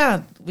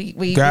 Yeah, we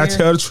Gotta we're-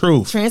 tell the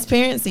truth.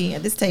 transparency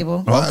at this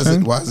table. Why is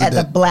it? Why is it At the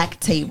that? black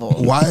table.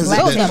 Why is it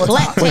Black that? table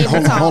black Wait,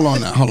 table talk. hold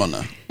on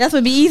now. That's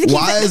would be easy.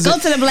 Why is Go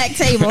it- to the black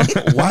table.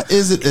 Why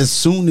is it as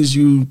soon as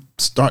you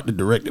start to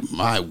direct it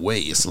my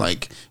way, it's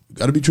like you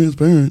got to be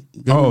transparent.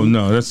 You gotta Oh be-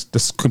 no,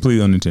 that's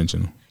completely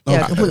unintentional.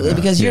 Yeah, completely.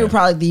 Because you're Yeah.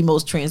 probably the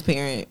most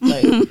transparent.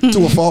 Like,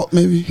 to a fault,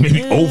 maybe.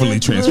 Maybe overly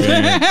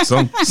transparent.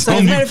 so as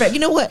a matter of fact, you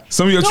know what?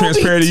 some of your Don't be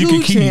transparency you too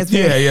can keep.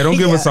 transparent. Yeah. Don't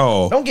give us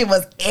all. Don't give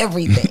us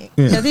everything.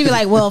 Because he'd be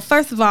like, well,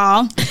 first of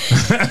all,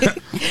 back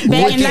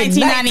in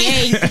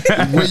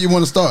 1998. Where you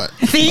want to start?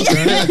 See?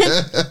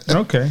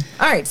 Okay.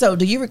 All right. So,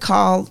 do you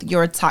recall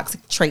your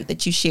toxic trait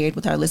that you shared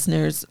with our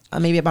listeners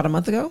maybe about a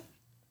month ago?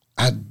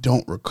 I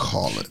don't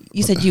recall it.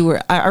 You said you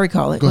were. I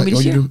recall it. Go Want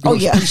ahead. me to Oh, you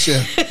share? do? Oh yeah. Please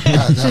share.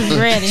 She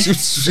ready.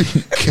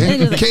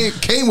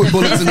 Came with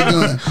bullets in the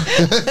gun.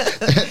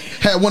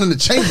 Had one in the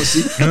chamber.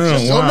 See? Oh,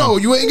 Oh wow. no,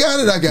 you ain't got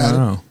it. I got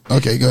Wow. it.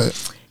 Okay, go ahead.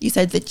 You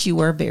said that you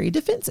were very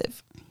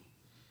defensive.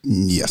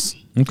 Yes.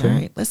 Okay. All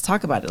right. Let's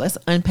talk about it. Let's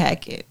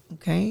unpack it.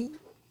 Okay.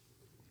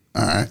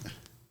 All right.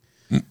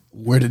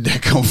 Where did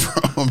that come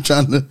from? I'm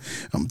trying to.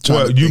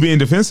 Well, you think. being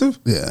defensive?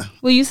 Yeah.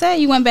 Well, you said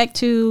you went back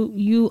to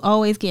you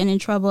always getting in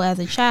trouble as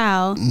a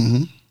child,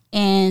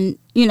 and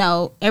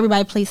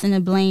everybody placing the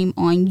blame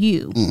on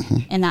you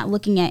and not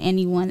looking at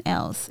anyone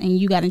else, and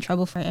you got in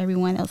trouble for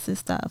everyone else's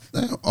stuff.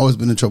 I've always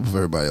been in trouble for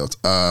everybody else.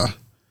 And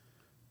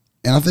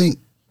I think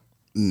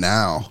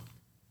now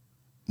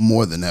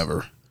more than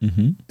ever,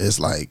 it's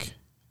like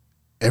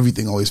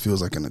everything always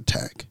feels like an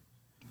attack.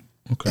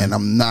 Okay. And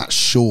I'm not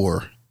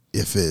sure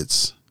if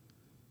it's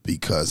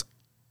because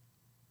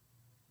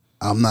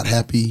I'm not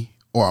happy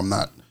or I'm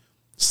not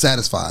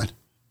satisfied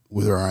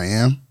with where I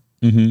am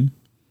in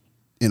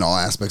all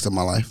aspects of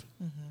my life.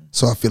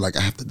 So I feel like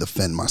I have to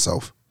defend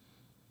myself.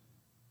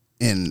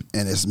 And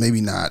it's maybe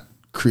not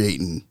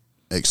creating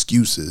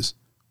excuses,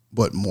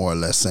 but more or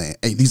less saying,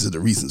 hey, these are the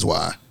reasons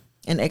why.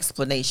 An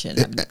explanation.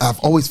 I've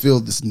always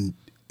felt this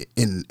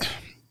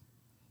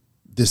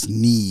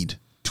need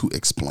to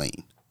explain.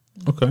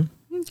 Okay.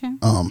 Okay.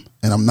 And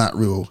I'm not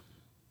real.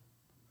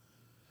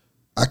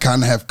 I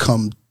kind of have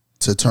come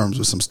to terms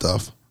with some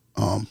stuff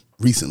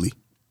recently.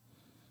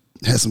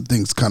 Had some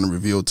things kind of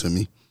revealed to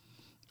me,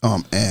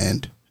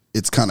 and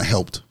it's kind of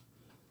helped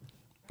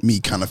me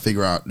kind of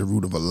figure out the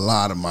root of a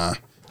lot of my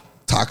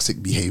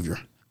toxic behavior.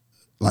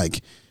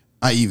 Like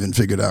I even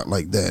figured out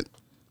like that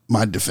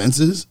my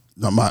defenses,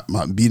 my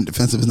being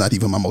defensive is not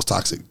even my most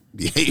toxic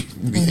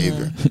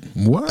behavior.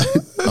 What?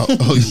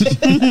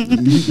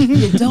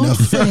 You don't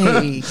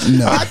say.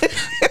 No.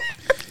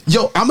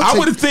 Yo, I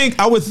would think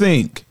that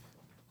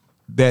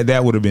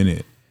would have been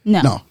it.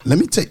 No. Let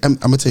me take. I'm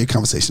gonna tell you a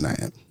conversation I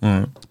had.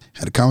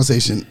 Had a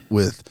conversation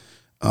with.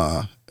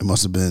 It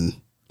must have been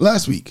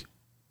last week,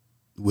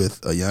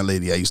 with a young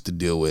lady I used to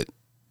deal with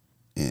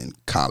in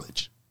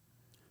college.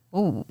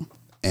 Ooh.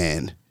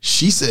 And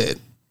she said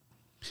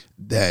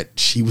that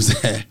she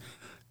was at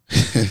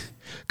a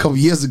couple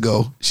years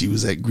ago. She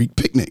was at Greek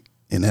Picnic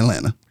in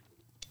Atlanta,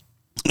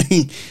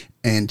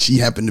 and she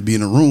happened to be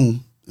in a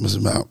room. It's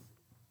about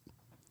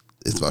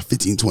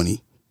 15,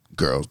 20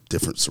 girls,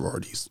 different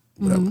sororities,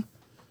 whatever.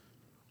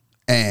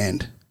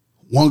 And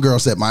one girl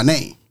said my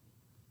name.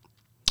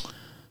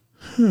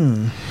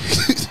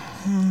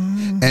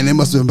 And it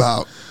must have been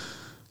about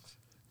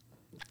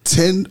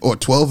 10 or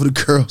 12 of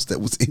the girls that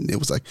was in there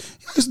was like,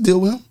 yeah, I used to deal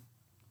with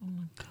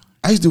him.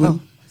 I used to deal with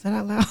him. Is that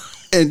out loud?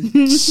 And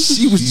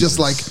she was just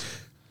like,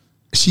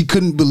 she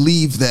couldn't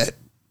believe that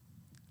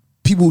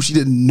people she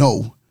didn't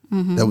know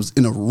that was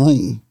in a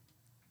room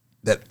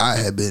that I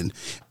had been.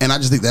 And I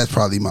just think that's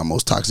probably my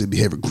most toxic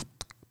behavior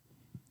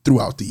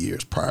throughout the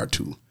years prior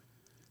to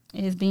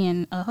Is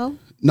being a hoe?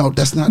 No,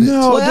 that's not it.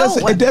 No,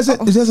 Well, it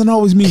doesn't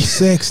always mean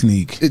sex,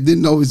 Neek. It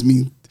didn't always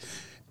mean.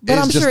 But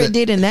it's I'm just sure that- it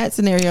did in that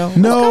scenario.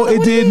 No, That's it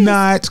kinda did what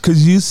not,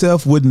 because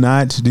Yusef would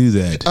not do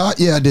that.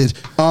 Yeah, I did.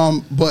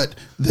 But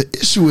the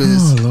issue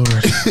is, Oh, Lord.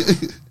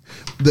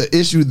 the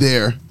issue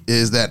there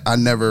is that I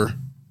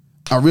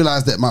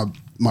realized that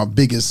my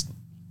biggest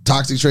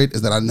toxic trait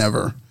is that I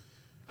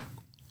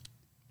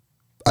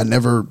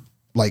never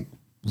like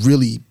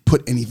really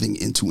put anything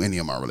into any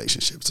of my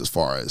relationships as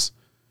far as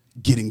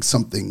getting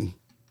something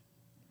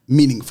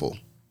meaningful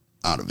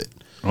out of it.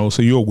 Oh,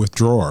 so you're a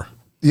withdrawer.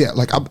 Yeah,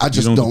 like I You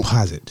just don't don't.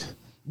 deposit.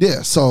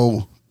 Yeah,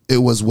 so it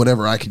was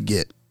whatever I could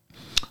get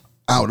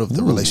out of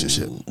the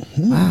relationship.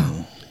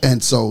 Wow.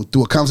 And so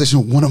through a conversation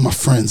with one of my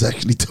friends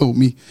actually told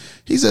me,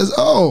 he says,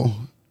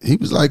 he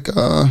was like,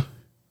 I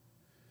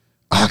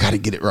got to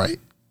get it right.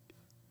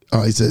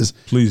 He says,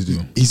 Please do.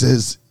 he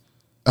says,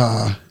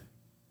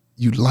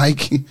 you like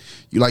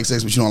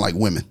sex, but you don't like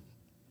women.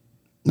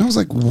 And I was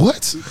like,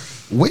 what?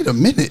 Wait a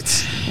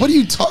minute. What are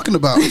you talking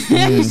about?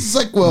 It's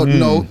like, well,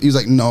 no. He was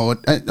like, no,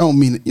 I don't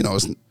mean it. You know,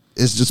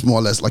 it's just more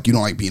or less like you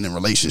don't like being in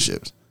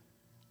relationships.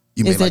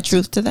 You may Is there like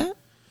truth to that?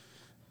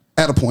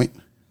 at a point.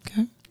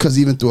 Okay. Because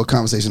even through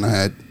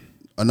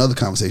another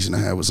conversation I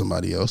had with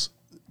somebody else,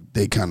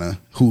 they kind of,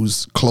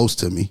 who's close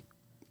to me,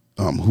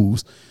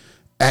 whose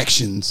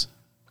actions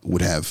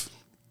would have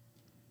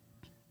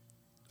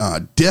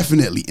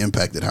definitely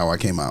impacted how I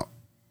came out.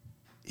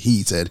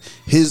 He said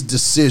his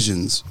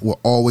decisions were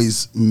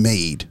always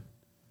made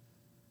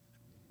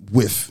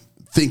with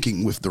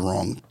thinking with the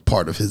wrong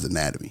part of his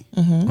anatomy.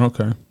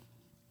 Okay.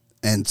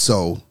 And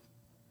so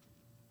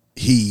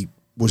he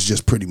was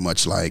just pretty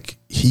much like,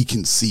 he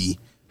can see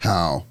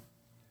how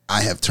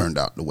I have turned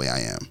out the way I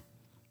am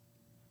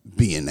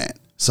being that.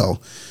 So,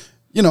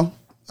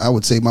 I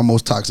would say my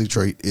most toxic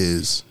trait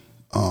is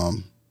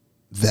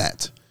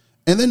that.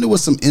 And then there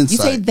was some insight. You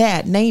say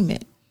that. Name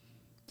it.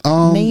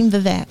 Name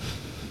that.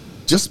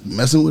 Just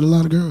messing with a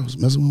lot of girls,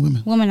 messing with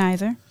women.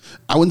 Womanizer.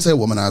 I wouldn't say a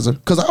womanizer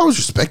because I always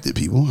respected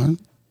people.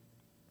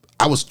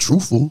 I was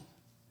truthful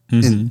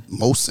in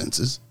most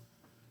senses.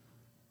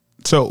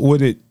 So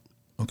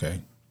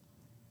okay.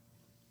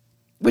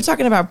 We're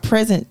talking about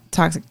present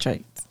toxic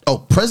traits. Oh,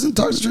 present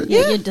toxic trait?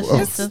 Yeah, you're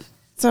defensive.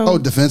 So Oh,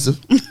 defensive.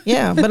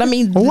 yeah, but I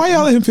mean, Well, why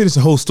y'all let him finish the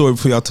whole story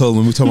before y'all told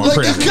him we talking about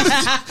Like, present?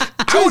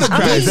 I would have I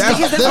mean, crashed.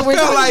 because that's I what we're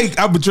felt talking- like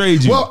I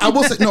betrayed you. well, I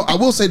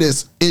will say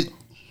this.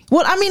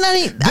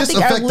 I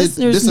think our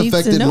listeners need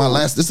to know.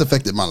 This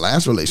affected my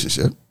last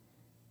relationship.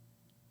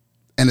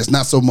 And it's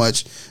not so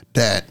much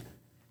that,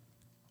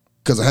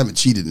 because I haven't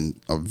cheated in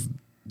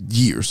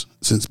years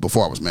since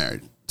before I was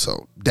married.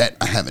 So that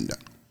I haven't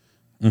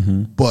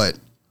done. But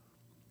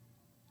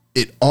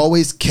it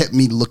always kept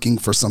me looking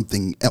for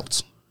something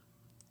else.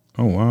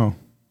 Oh wow.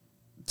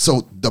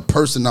 So the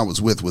person I was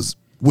with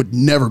would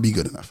never be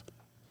good enough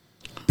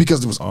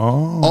because there was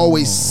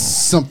always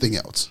something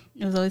else.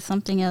 It was always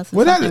something else.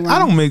 Well, something I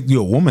wrong. don't make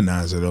you a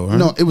womanizer though. Huh?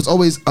 No, it was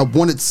always I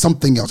wanted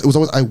something else. It was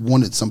always I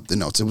wanted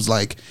something else. It was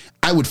like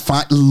I would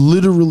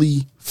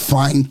literally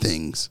find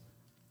things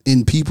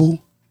in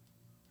people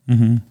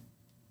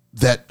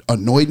that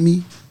annoyed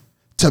me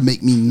to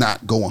make me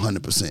not go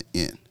 100%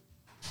 in.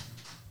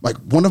 Like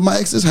one of my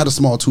exes had a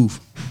small tooth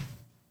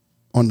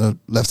on the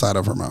left side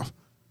of her mouth.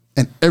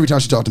 And every time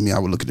she talked to me, I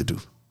would look at the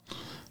tooth.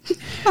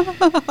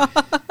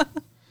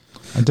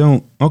 I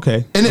don't.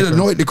 Okay. And it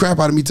annoyed the crap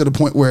out of me to the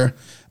point where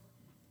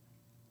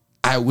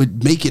I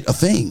would make it a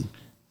thing.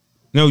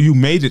 No, you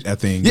made it a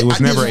thing. Yeah, It was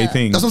I never did. a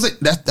thing. That's what I'm saying.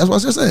 That's what I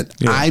just said.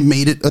 Yeah. I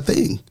made it a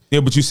thing. Yeah,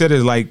 but you said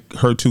it like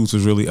her tooth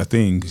was really a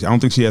thing. I don't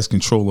think she has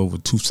control over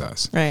tooth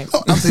size. Right.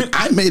 Oh, I'm saying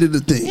I made it a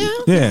thing.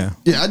 Yeah.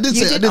 Yeah, I did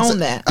You say did I own say,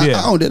 that. I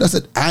Yeah. owned it. I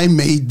said I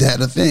made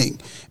that a thing.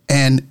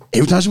 And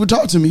every time she would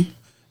talk to me,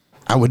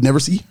 I would never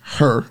see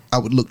her. I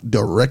would look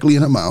directly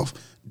in her mouth,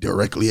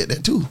 directly at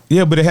that tooth.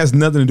 Yeah, but it has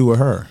nothing to do with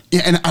her.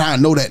 Yeah, and I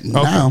know that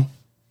now.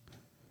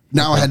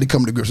 Now I had to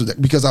come to grips with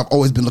that because I've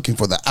always been looking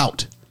for the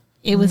out.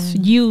 It was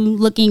you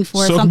looking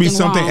for So it something could be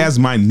something wrong. as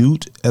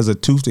minute as a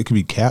tooth that could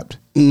be capped.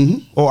 Mm-hmm.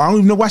 Or I don't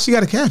even know why she got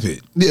to cap it.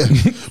 Yeah,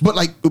 but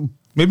like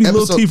Maybe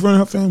little teeth running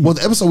her family. Well,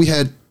 the episode we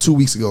had 2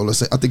 weeks ago, let's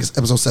say, I think it's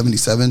episode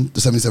 77, the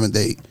 77th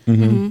date.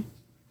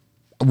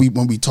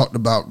 When we talked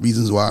about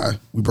reasons why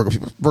we broke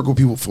with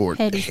people for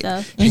Petty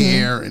stuff.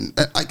 hair and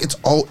like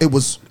it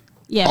was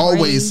Yeah,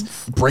 always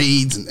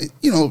braids and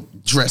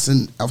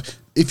dressing.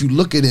 If you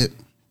look at it,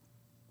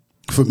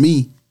 for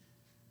me,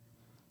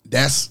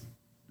 that's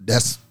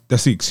That's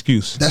the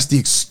excuse. that's the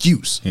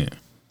excuse. Yeah.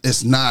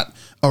 It's not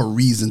a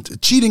reason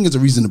cheating is a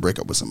reason to break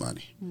up with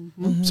somebody.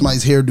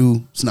 Somebody's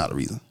hairdo, it's not a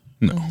reason.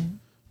 No.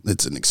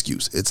 It's an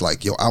excuse. It's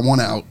like, I want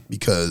out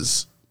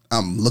because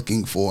I'm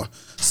looking for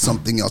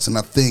something else. And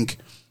I think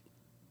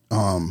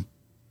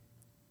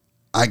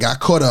I got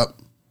caught up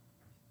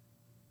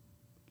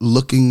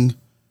looking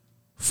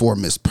for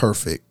Miss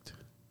Perfect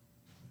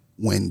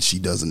when she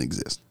doesn't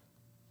exist.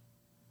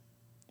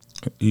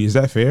 Is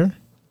that fair?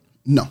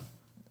 No.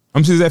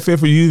 I'm saying, is that fair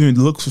for you to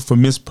even look for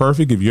Miss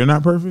Perfect if you're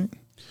not perfect?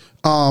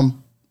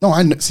 No,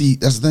 see.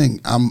 That's the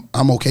thing.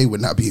 I'm okay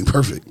with not being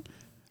perfect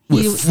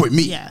with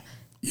me. Yeah.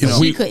 You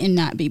know, she couldn't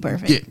not be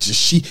perfect. Yeah,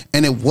 just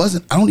and it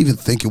wasn't. I don't even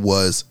think it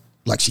was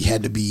like she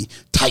had to be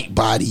tight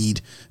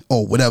bodied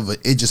or whatever.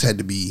 It just had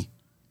to be.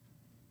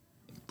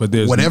 But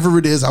there's whatever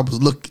it is,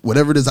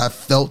 whatever it is I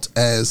felt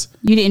as.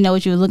 You didn't know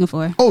what you were looking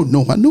for. Oh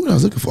no, I knew what I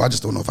was looking for. I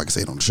just don't know if I can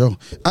say it on the show.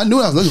 I knew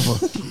what I was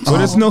looking for. But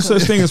there's no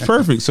such thing as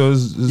perfect, so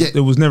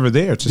it was never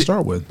there to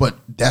start with. But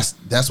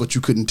that's what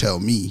you couldn't tell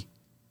me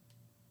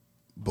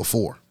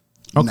before.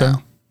 Okay.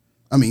 Now,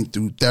 I mean,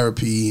 through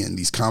therapy and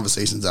these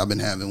conversations I've been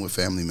having with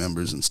family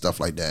members and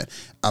stuff like that,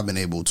 I've been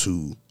able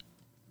to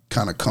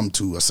kind of come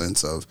to a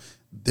sense of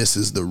this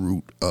is the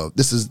root of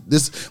this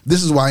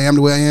is why I am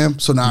the way I am.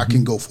 So now I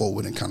can go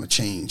forward and kind of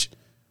change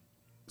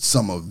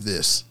some of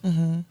this.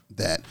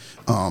 That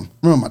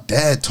remember my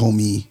dad told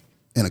me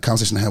in a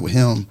conversation I had with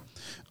him,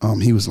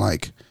 he was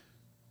like,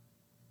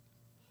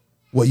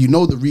 well, you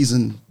know, the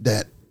reason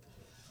that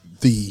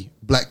the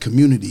black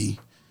community,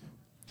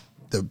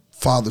 the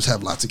fathers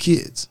have lots of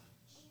kids.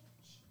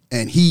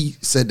 And he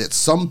said that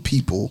some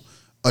people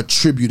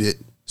attribute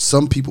it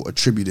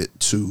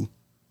to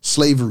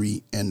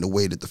slavery and the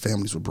way that the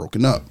families were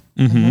broken up.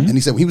 And he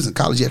said when he was in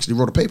college, he actually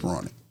wrote a paper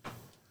on it.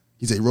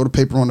 He said he wrote a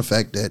paper on the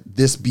fact that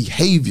this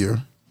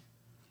behavior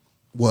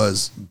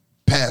was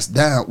passed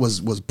down,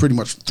 was pretty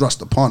much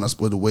thrust upon us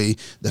with the way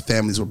the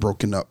families were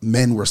broken up.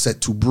 Men were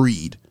set to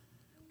breed,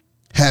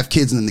 have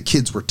kids, and then the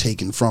kids were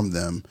taken from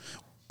them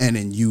and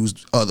then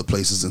used other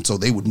places. And so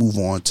they would move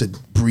on to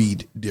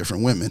breed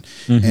different women.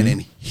 And then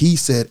he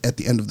said at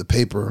the end of the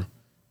paper,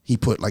 he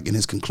put like in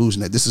his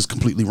conclusion that this is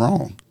completely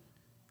wrong.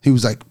 He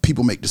was like,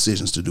 people make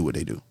decisions to do what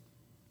they do.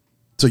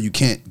 So you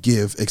can't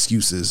give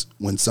excuses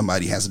when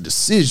somebody has a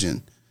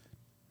decision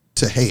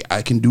to, hey,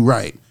 I can do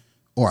right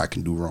or I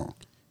can do wrong.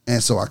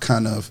 And so it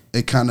kind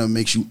of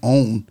makes you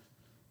own,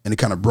 and it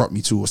kind of brought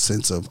me to a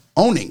sense of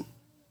owning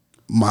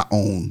my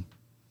own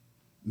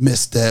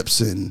missteps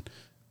and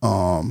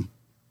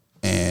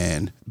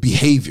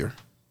behavior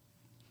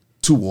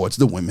towards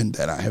the women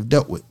that I have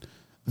dealt with,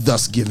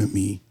 thus giving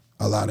me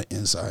a lot of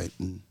insight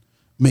and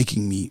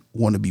making me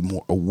want to be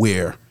more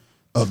aware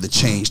of the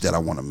change that I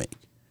want to make.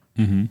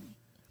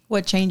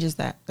 What change is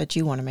that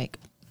you want to make?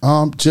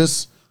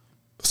 Just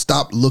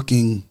stop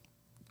looking,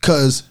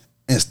 because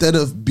instead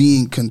of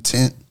being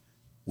content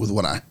with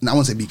what I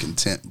won't say be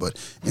content, but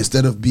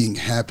instead of being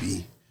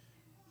happy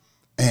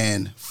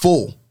and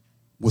full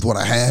with what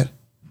I had,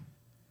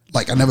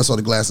 like I never saw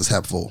the glass as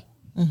half full.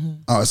 I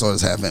always saw it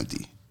as half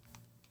empty.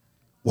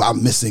 Well,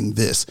 I'm missing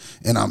this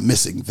and I'm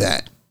missing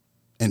that.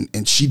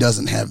 And she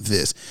doesn't have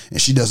this, and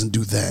she doesn't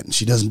do that, and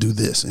she doesn't do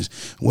this. And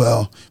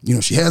well, you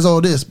know, she has all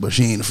this, but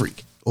she ain't a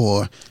freak.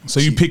 Or so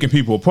you picking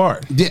people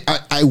apart.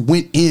 I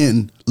went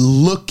in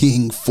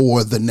looking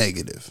for the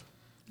negative.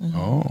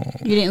 Oh,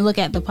 You didn't look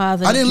at the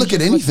positive. I didn't look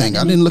at anything.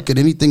 I didn't look at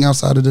anything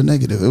outside of the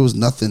negative. It was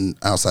nothing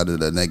outside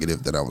of the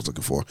negative that I was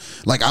looking for.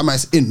 Like I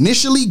might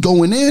initially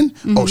going in,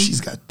 oh,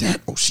 she's got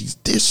that. Oh, she's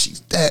this,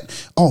 she's that.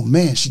 Oh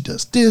man, she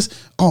does this.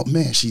 Oh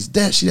man, she's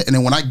that, she that. And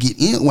then when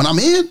I'm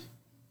in,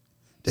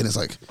 then it's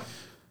like,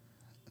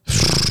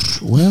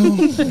 well,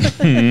 This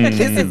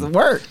is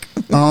work.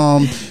 no,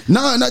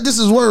 this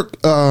is work.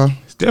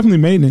 it's definitely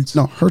maintenance.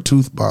 No, her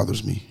tooth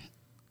bothers me.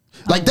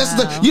 Like that's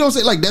the, you know what I'm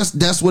saying? Like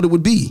that's what it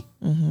would be.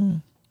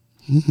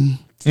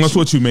 That's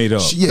what you made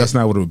up. Yeah. That's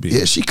not what it would be.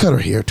 Yeah, she cut her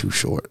hair too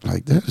short.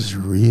 Like that is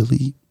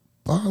really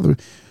bothering.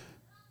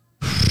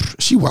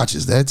 She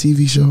watches that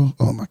TV show.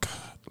 Oh my God.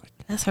 Like,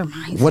 That's her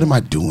mindset. what am I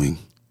doing?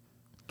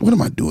 What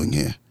am I doing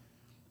here?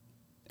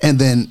 And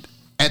then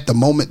at the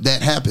moment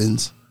that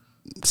happens,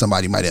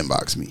 somebody might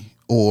inbox me,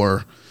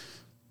 or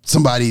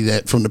somebody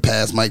that from the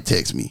past might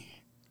text me,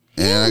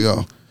 and I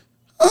go,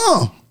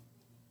 oh,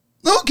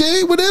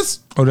 okay, well That's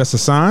a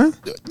sign?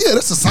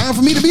 that's a sign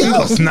for me to be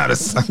out. It's not a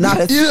sign.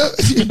 You know?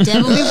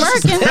 Devil be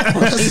working.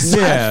 That's a sign.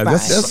 Yeah,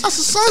 that's That's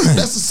a sign.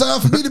 That's a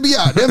sign for me to be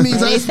out. That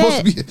means They I'm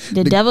supposed to said,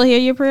 be. the devil hear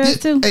your prayers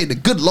too. Hey, the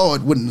good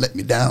Lord wouldn't let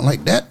me down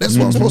like that. That's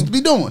what I'm supposed to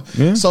be doing.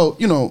 Yeah. So,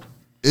 you know,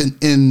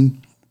 in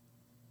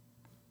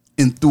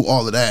through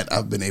all of that,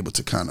 I've been able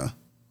to kind of,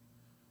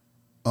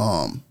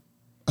 I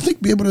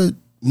think, be able to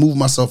move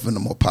myself in a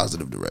more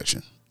positive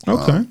direction.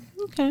 Okay.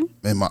 Okay.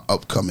 In my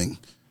upcoming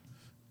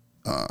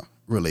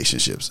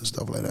relationships and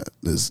stuff like that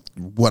is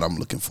what I'm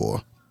looking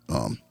for,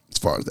 as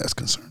far as that's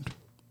concerned.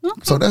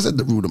 Okay. So that's at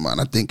the root of mine.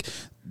 I think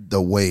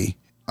the way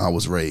I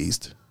was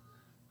raised,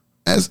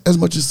 as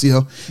much as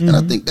CL, and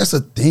I think that's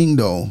a thing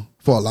though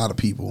for a lot of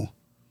people.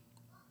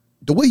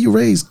 The way you're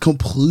raised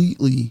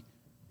completely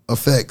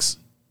affects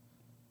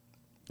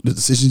the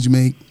decisions you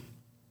make.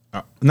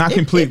 Not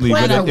completely,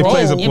 plays but a it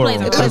plays a role.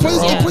 plural. It It plays a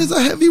role. plays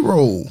a heavy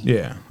role.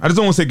 Yeah. I just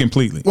don't want to say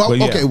completely. Well, but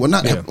yeah. okay, well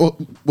not Yeah. well,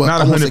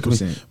 Not I won't say 100%.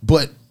 completely,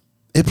 but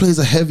it plays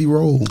a heavy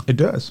role It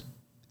does.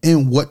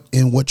 in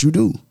what you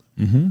do.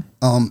 In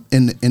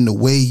the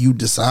way you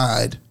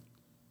decide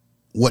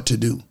what to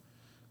do,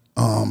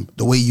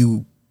 the way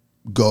you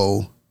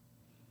go.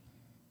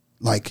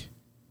 Like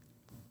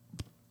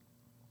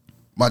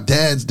my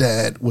dad's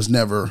dad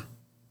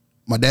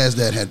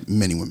had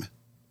many women.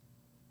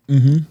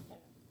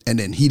 and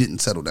then he didn't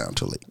settle down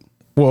till late.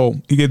 Well,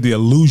 he gave the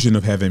illusion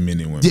of having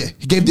many women. Yeah,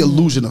 he gave the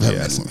illusion of having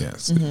many women.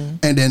 Yes.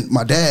 And then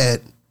my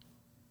dad,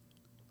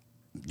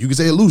 you can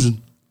say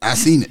illusion. I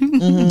seen it.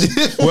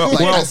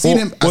 I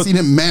seen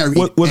him married.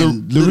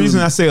 The reason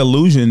I say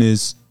illusion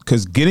is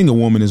because getting a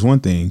woman is one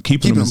thing,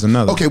 keeping them is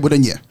another. Okay, well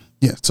then yeah.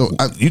 So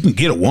you can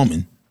get a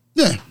woman.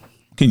 Yeah.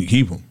 Can you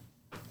keep them?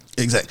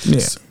 Exactly.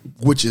 Yeah.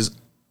 Which is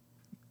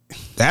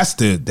that's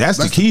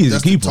the key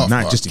is to keep them,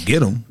 not part. just to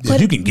get them.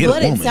 But you can get a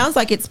woman. It sounds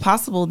like it's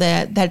possible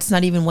that that's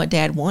not even what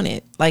Dad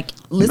wanted. Like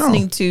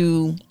listening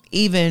to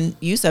even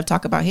Yusuf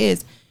talk about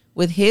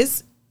with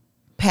his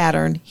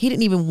pattern, he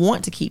didn't even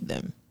want to keep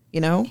them. You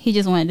know, he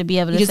just wanted to be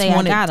able to say,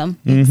 "I got him."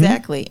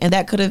 Exactly, and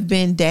that could have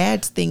been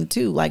Dad's thing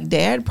too. Like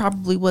Dad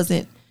probably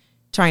wasn't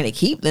trying to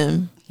keep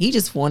them; he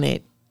just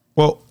wanted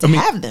to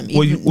have them,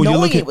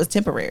 knowing it was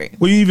temporary.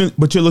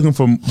 But you're looking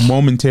for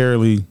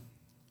momentarily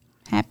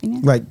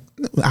happiness. Like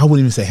I wouldn't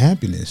even say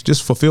happiness,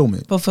 just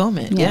fulfillment.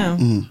 Fulfillment, yeah.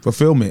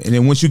 Fulfillment, and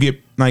then once you get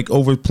like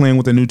over playing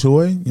with a new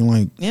toy, you're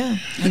like,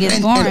 it gets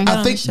boring. And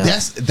I think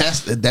that's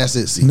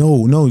it. See,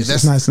 no,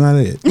 it's not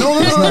it. No,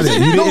 that's not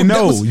it. You didn't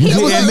know. You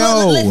didn't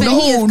know.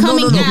 No,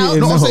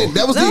 I'm saying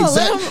that was the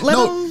exact.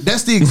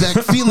 That's the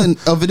exact feeling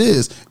of it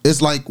is.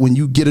 It's like when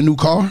you get a new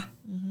car,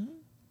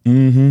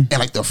 and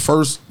like the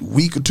first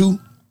week or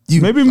two,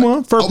 maybe more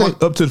up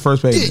to the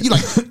first page. Yeah, you're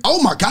like,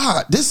 oh my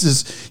god, this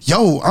is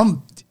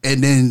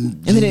and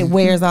then it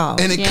wears off,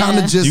 and it kind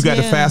of just you got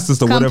the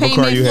fastest of whatever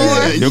car you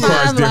had. Your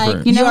car is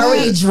different. You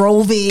already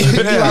drove it.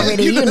 You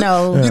already, you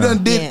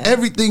done did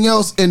everything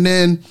else, and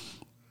then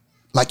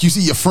like you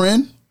see your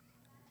friend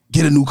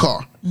get a new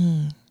car.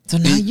 So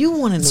now you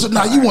want a new car. So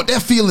now you want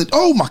that feeling.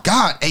 Oh my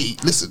God! Hey,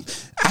 listen,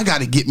 I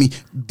got to get me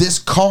this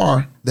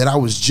car that I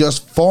was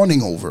just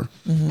fawning over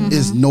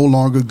is no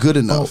longer good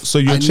enough. Oh, so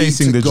you're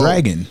chasing the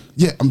dragon.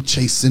 Yeah, I'm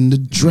chasing the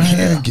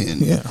dragon.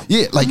 Yeah.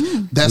 Like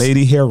that's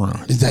Lady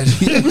Heron. Chasing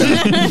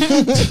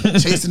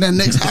that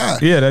next high.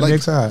 Yeah, that like,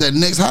 next high. That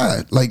next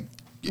high. Like,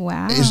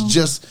 wow. It's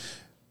just,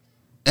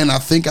 and I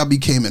think I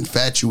became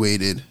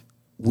infatuated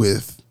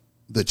with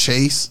the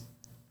chase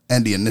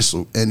and the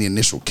initial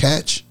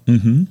catch.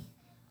 Mm-hmm.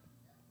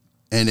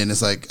 And then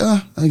it's like,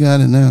 I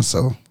got it now.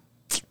 So,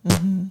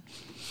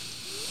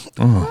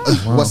 wow.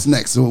 What's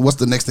next? What's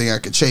the next thing I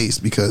could chase?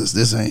 Because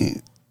this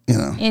ain't,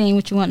 it ain't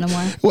what you want no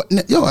more. Well,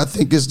 I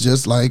think it's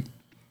just like,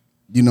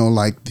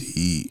 like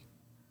the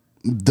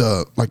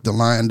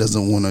lion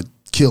doesn't want to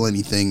kill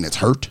anything that's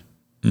hurt.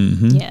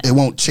 Mm-hmm. Yeah. It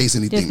won't chase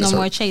anything. There's that's no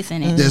more hurt.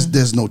 chasing it.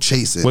 There's no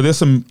chasing. Well, there's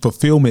some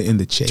fulfillment in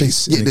the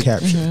chase. In the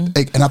capture.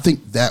 Mm-hmm. And I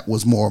think that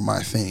was more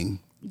my thing.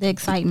 The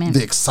excitement.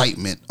 The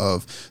excitement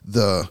of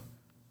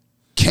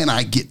can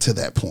I get to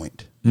that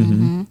point?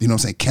 Mm-hmm. You know what I'm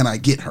saying? Can I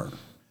get her?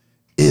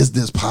 Is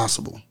this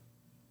possible?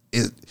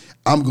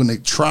 I'm going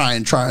to try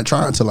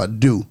until I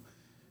do.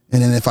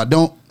 And then if I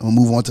don't, I'm going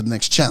to move on to the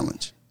next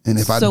challenge. And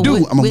if I do, I'm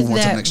going to move on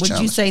to the next challenge.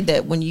 Would you say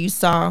that when you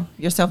saw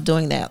yourself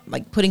doing that,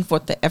 like putting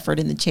forth the effort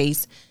in the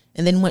chase,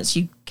 and then once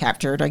you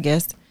captured, I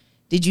guess,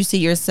 did you see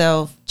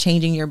yourself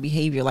changing your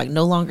behavior, like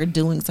no longer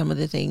doing some of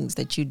the things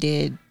that you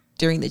did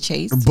during the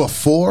chase?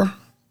 Before,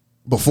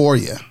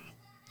 yeah.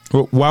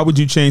 Well, why would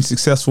you change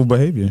successful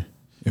behavior?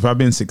 If I've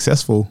been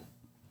successful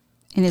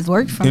and it's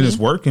worked for me, and it's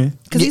working,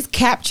 because he's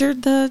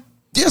captured the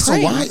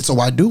So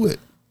why do it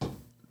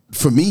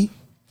for me?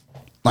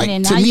 Like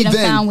and to now me, you done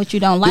then found what you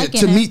don't like.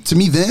 To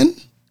me, then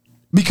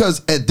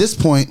because at this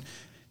point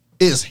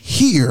it's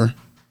here.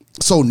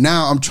 So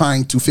now I'm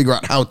trying to figure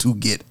out how to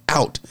get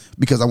out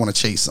because I want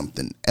to chase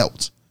something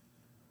else.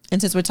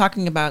 And since we're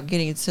talking about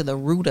getting to the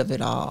root of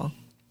it all,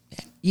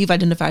 you've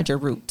identified your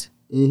root.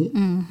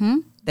 Mm-hmm.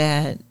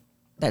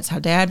 That's how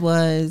Dad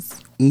was.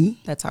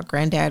 Mm-hmm. That's how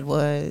Granddad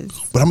was.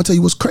 But I'm gonna tell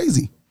you what's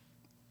crazy.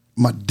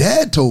 My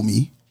dad told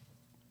me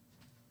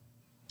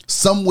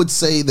some would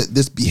say that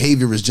this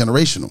behavior is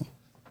generational.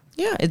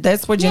 Yeah,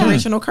 that's what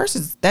generational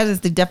curses. That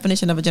is the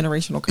definition of a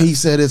generational curse. He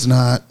said it's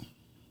not.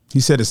 He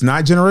said it's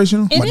not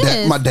generational?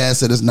 My dad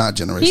said it's not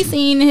generational. He's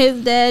seen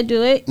his dad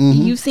do it.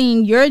 Mm-hmm. You've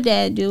seen your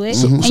dad do it.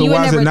 So you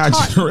why is it not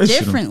taught generational?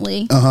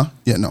 Differently.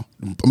 Yeah, no.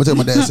 I'm going to tell you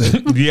what my dad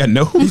said. Yeah,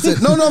 no. He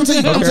said, no, I'm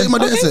telling you what my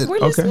dad said.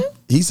 Okay.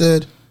 He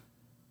said,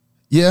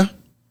 yeah,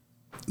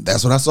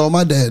 that's what I saw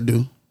my dad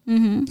do.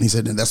 Mm-hmm. He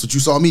said, and that's what you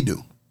saw me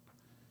do.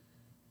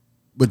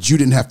 But you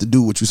didn't have to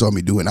do what you saw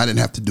me do, and I didn't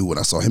have to do what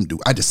I saw him do.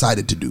 I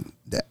decided to do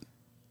that.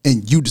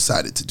 And you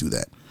decided to do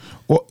that.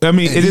 Well, I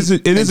mean, it is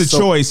a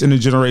choice in a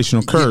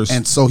generational curse. Yeah,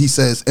 and so he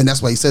says, and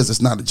that's why he says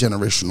it's not a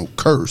generational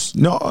curse.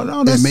 No,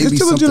 it's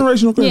still a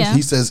generational curse. Yeah.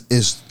 He says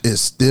it's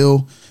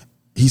still,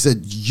 he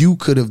said you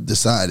could have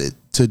decided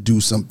to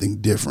do something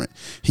different.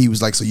 He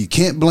was like, so you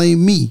can't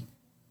blame me,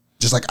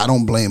 just like I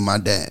don't blame my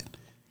dad.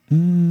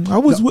 I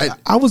was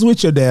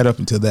with your dad up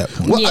until that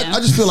point. Well, I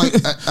just feel like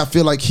I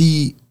feel like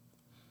he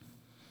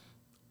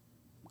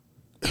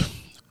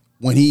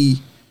when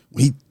he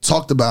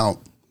talked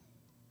about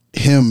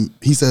him,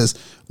 he says,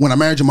 when I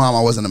married your mom,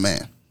 I wasn't a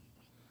man.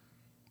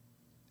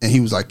 And he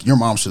was like, your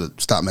mom should have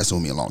stopped messing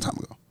with me a long time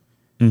ago.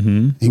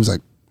 Mm-hmm. He was like,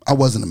 I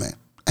wasn't a man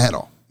at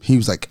all. He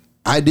was like,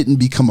 I didn't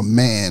become a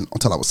man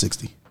until I was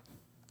 60.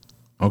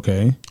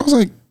 Okay. I was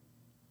like,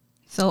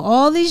 So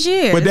all these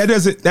years. But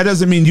that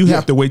doesn't mean you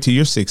have to wait till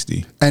you're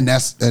 60. and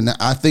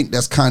I think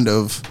that's kind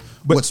of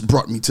what's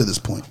brought me to this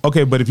point.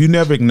 Okay, but if you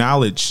never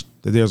acknowledge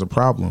that there's a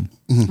problem,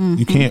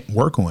 you can't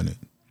work on it.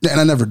 Yeah,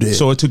 and I never did.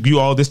 So it took you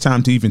all this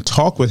time to even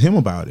talk with him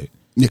about it.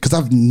 Yeah, because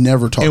I've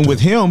never talked And to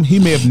with him. him, he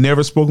may have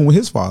never spoken with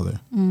his father.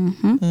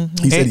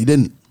 He said he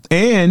didn't.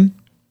 And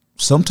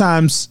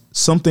sometimes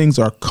some things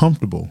are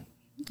comfortable.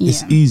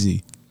 It's Yeah.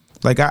 easy.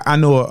 Like I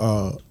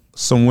know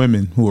some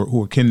women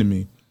who are kin to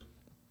me.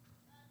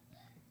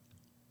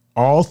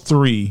 All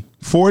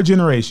 4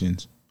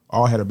 generations,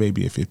 all had a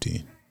baby at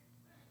 15.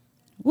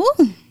 Woo.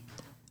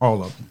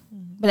 All of them.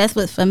 But that's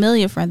what's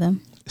familiar for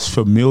them. It's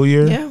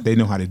familiar. Yeah. They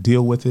know how to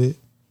deal with it.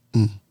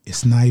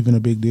 It's not even a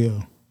big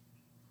deal.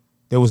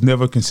 There was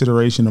never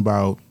consideration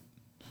about,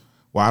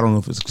 well, I don't know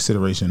if it's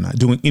consideration or not,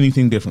 doing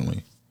anything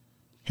differently.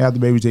 Have the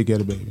baby, take care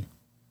of the baby.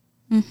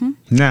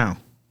 Now,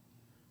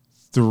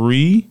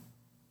 3,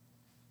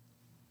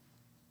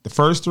 the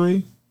first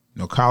 3,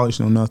 no college,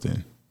 no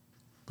nothing.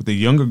 But the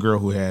younger girl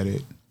who had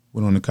it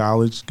went on to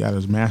college, got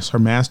her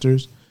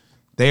master's.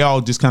 They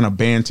all just kind of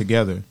band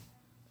together.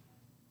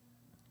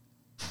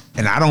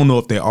 And I don't know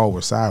if they all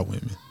were side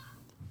women,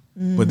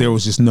 but there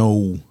was just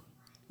no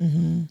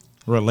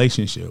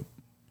relationship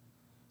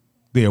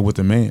there with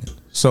the man.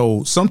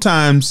 So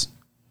sometimes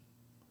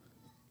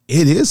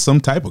it is some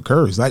type of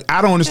curse. Like,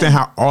 I don't understand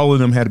how all of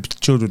them had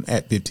children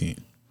at 15,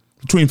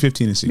 between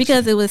 15 and 16.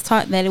 Because it was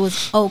taught that it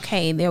was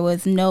okay. There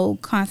was no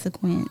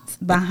consequence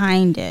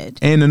behind it.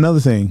 And another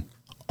thing,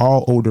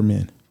 all older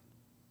men.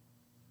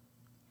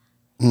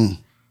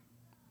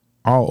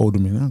 All older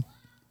men.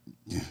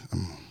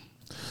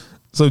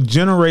 So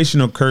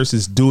generational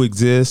curses do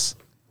exist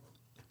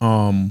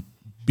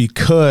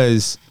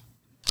because,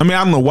 I mean,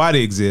 I don't know why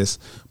they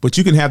exist, but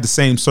you can have the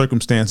same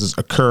circumstances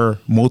occur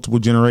multiple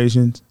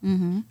generations.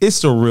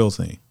 It's a real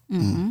thing.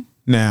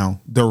 Now,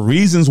 the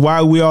reasons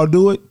why we all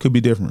do it could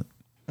be different.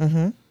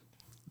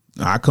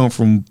 I come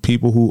from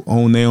people who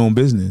own their own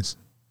business.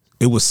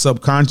 It was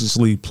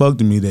subconsciously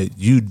plugged in me that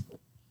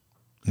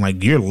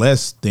you're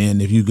less than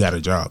if you got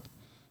a job.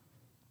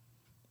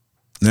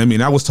 I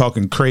mean, I was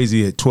talking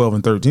crazy at 12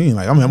 and 13.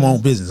 Like, I'm in my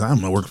own business. I'm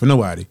not working for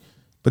nobody.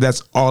 But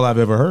that's all I've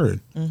ever heard.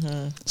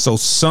 So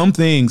some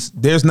things,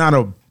 there's not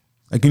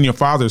like in your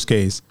father's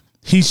case,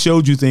 he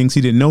showed you things he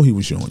didn't know he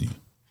was showing you.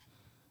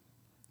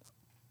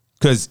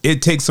 Because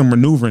it takes some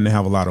maneuvering to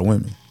have a lot of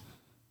women.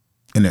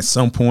 And at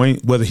some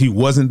point, whether he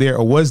wasn't there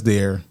or was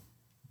there,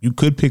 you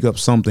could pick up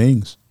some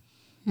things.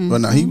 But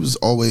now he was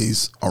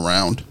always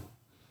around.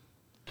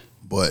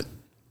 But,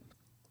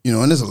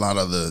 and there's a lot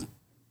of the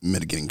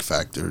mitigating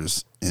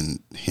factors in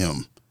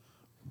him.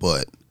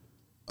 But,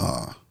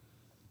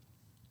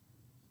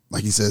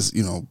 like he says,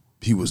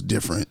 he was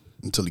different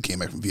until he came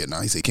back from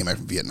Vietnam. He said he came back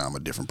from Vietnam a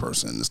different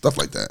person and stuff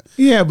like that.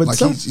 Yeah, but like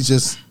it's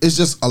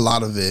just a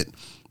lot of it.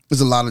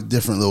 There's a lot of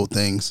different little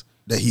things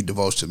that he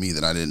divulged to me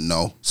that I didn't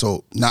know.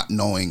 So not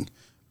knowing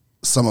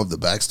some of the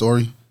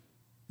backstory,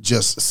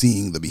 just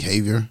seeing the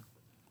behavior,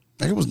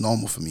 like it was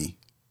normal for me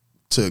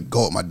to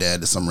go with my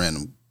dad to some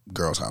random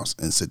girl's house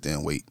and sit there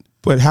and wait.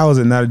 But how is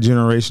it not a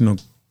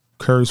generational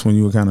curse when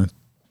you were kind of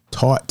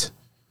taught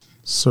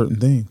certain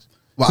things?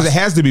 Because it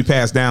has to be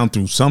passed down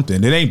through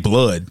something. It ain't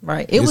blood.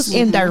 Right. It was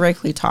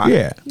indirectly taught.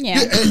 Yeah.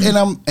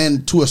 Yeah.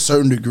 And to a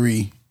certain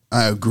degree,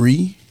 I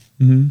agree.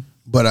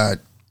 But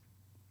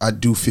I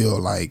do feel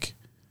like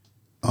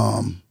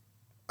I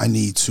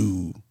need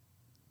to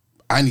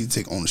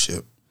take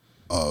ownership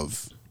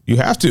of. You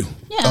have to.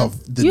 Yeah.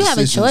 Of the You have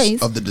a decisions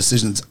choice. of the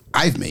decisions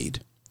I've made.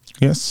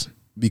 Yes.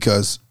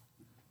 Because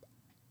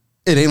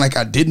it ain't like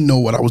I didn't know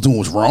what I was doing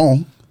was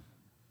wrong.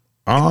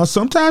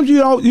 Sometimes you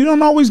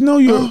don't always know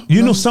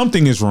you know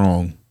something is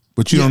wrong,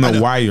 but you don't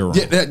know why you're wrong.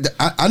 Yeah,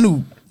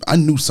 I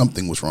knew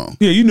something was wrong.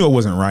 Yeah, you knew it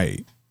wasn't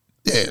right.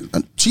 Yeah,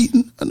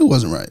 cheating, I knew it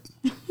wasn't right.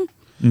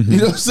 You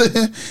know what I'm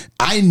saying?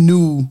 I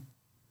knew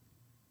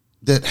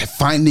that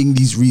finding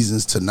these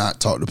reasons to not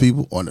talk to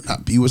people or to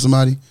not be with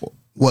somebody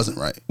wasn't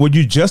right. Well,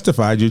 you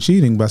justified your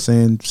cheating by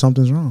saying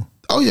something's wrong.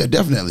 Oh yeah,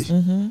 definitely.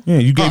 Yeah,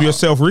 you gave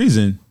yourself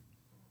reason.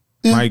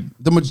 Yeah, Like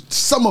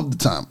some of the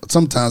time, but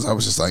sometimes I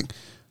was just like,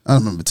 I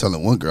remember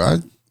telling one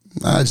girl,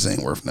 I just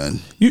ain't worth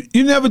nothing.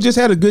 you never just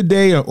had a good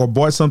day or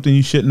bought something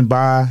you shouldn't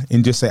buy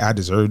and just say I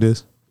deserve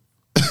this.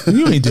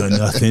 You ain't doing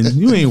nothing.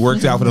 You ain't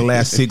worked out for the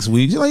last 6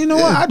 weeks. You're like, you know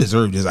what? I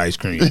deserve this ice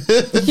cream.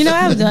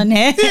 I've done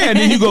that. Yeah, and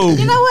then you go,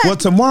 You know what? well,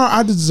 tomorrow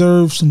I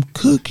deserve some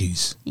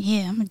cookies.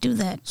 Yeah, I'm gonna do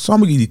that. So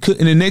I'm gonna get you cookies.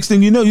 And the next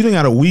thing you know, you done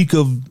got a week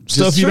of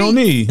stuff you don't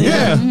need.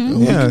 Yeah.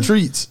 Yeah.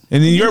 Treats.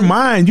 And in your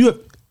mind,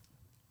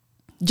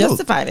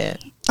 Justified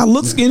it. I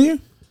look skinnier.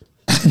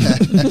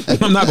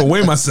 I'm not gonna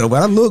weigh myself,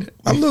 but I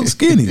look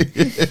skinny.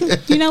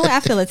 You know what? I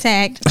feel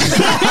attacked.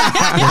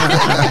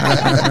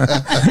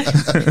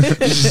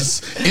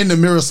 Just in the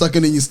mirror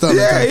sucking in your stomach.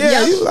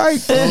 Yeah. You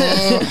like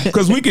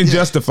because we can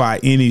justify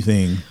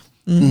anything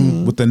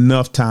with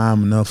enough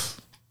time,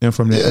 enough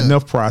information,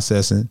 enough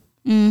processing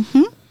in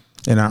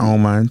our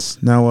own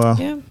minds.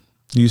 Now,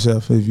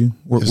 Yourself, have you?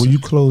 Were you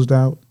closed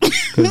out?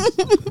 'Cause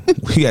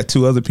we got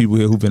two other people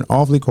here who've been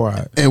awfully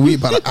quiet. And we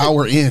about an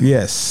hour in.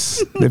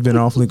 Yes, they've been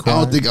awfully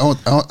quiet.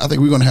 I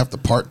think we're gonna have to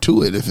part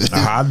to it.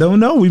 I don't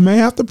know. We may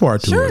have to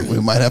part to it. We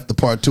might have to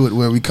part to it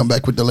where we come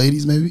back with the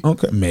ladies, maybe.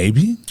 Okay,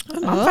 maybe.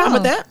 I'm fine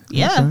with that.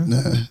 Yeah.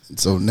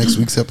 So next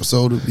week's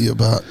episode will be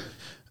about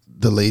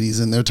the ladies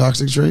and their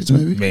toxic traits,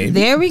 maybe.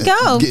 There we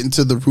go. Getting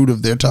to the root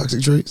of their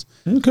toxic traits.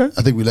 Okay.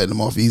 I think we letting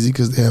them off easy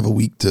because they have a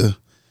week to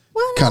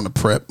kind of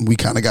prep. We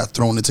kind of got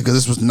thrown into because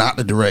this was not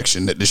the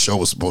direction that this show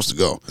was supposed to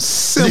go.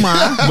 Semi,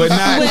 but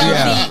not.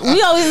 Well, see,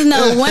 we always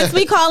know once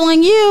we call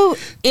on you,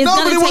 it's No,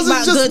 going but it to take wasn't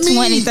about just good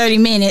 20, me. 30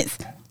 minutes.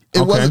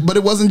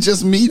 It wasn't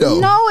just me though.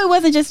 No, it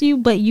wasn't just you,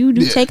 but you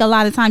do take a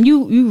lot of time.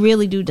 You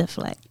really do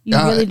deflect. You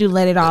really do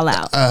let it all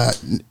out. I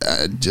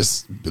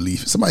just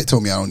believe somebody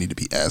told me I don't need to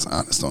be as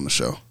honest on the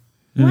show.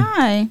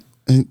 Why?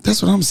 And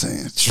that's what I'm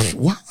saying.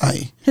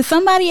 Why? Because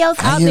somebody else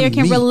out am there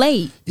can me.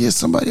 relate. Yeah,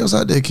 somebody else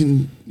out there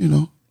can,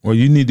 Well,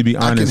 you need to be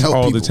honest help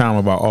all the people. time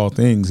about all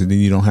things, and then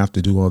you don't have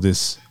to do all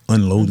this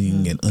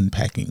unloading and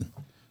unpacking.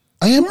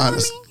 I am Well,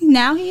 honest. I mean,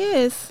 now he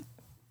is.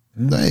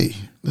 Hey,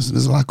 listen,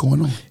 there's a lot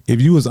going on.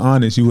 If you was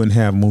honest, you wouldn't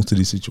have most of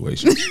these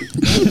situations.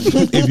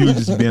 If you were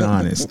just being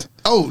honest.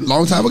 Oh,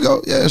 long time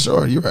ago? Yeah,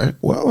 sure. You're right.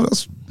 Well,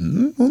 that's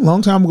a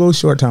long time ago,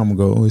 short time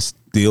ago. It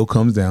still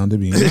comes down to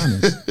being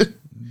honest.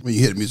 When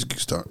you hear the music, you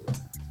start.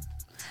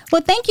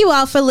 Well, thank you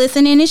all for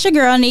listening. It's your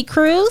girl, Nick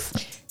Cruz.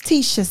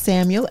 Tisha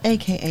Samuel,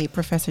 a.k.a.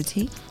 Professor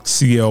T.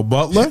 CL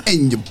Butler.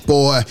 And your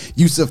boy,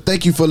 Yusuf.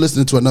 Thank you for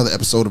listening to another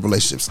episode of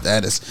Relationship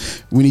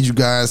Status. We need you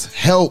guys'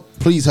 help.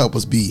 Please help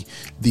us be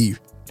the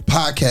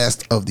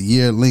podcast of the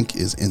year. Link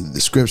is in the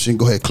description.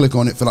 Go ahead, click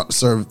on it, fill out the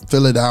survey,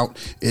 fill it out.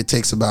 It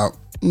takes about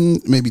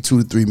maybe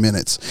 2 to 3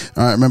 minutes.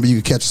 All right, remember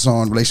you can catch us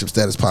on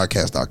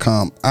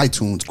relationshipstatuspodcast.com,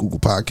 iTunes, Google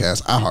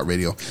Podcasts,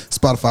 iHeartRadio,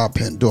 Spotify,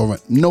 Pandora,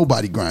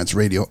 Nobody Grinds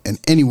Radio, and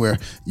anywhere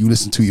you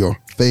listen to your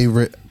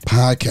favorite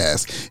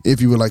podcast.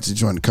 If you would like to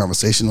join the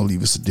conversation or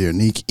leave us a dear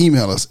Neek,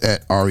 email us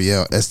at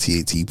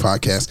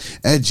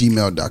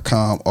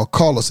relstatpodcast@gmail.com or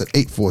call us at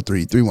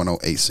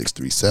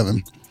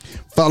 843-310-8637.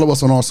 Follow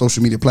us on all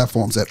social media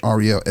platforms at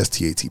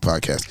RELSTAT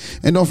Podcast.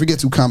 And don't forget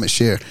to comment,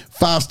 share,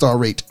 5-star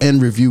rate,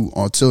 and review.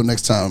 Until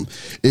next time,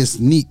 it's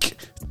Neek,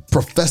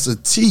 Professor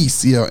T,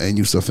 CL, and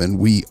Yusuf, and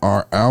we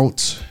are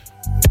out.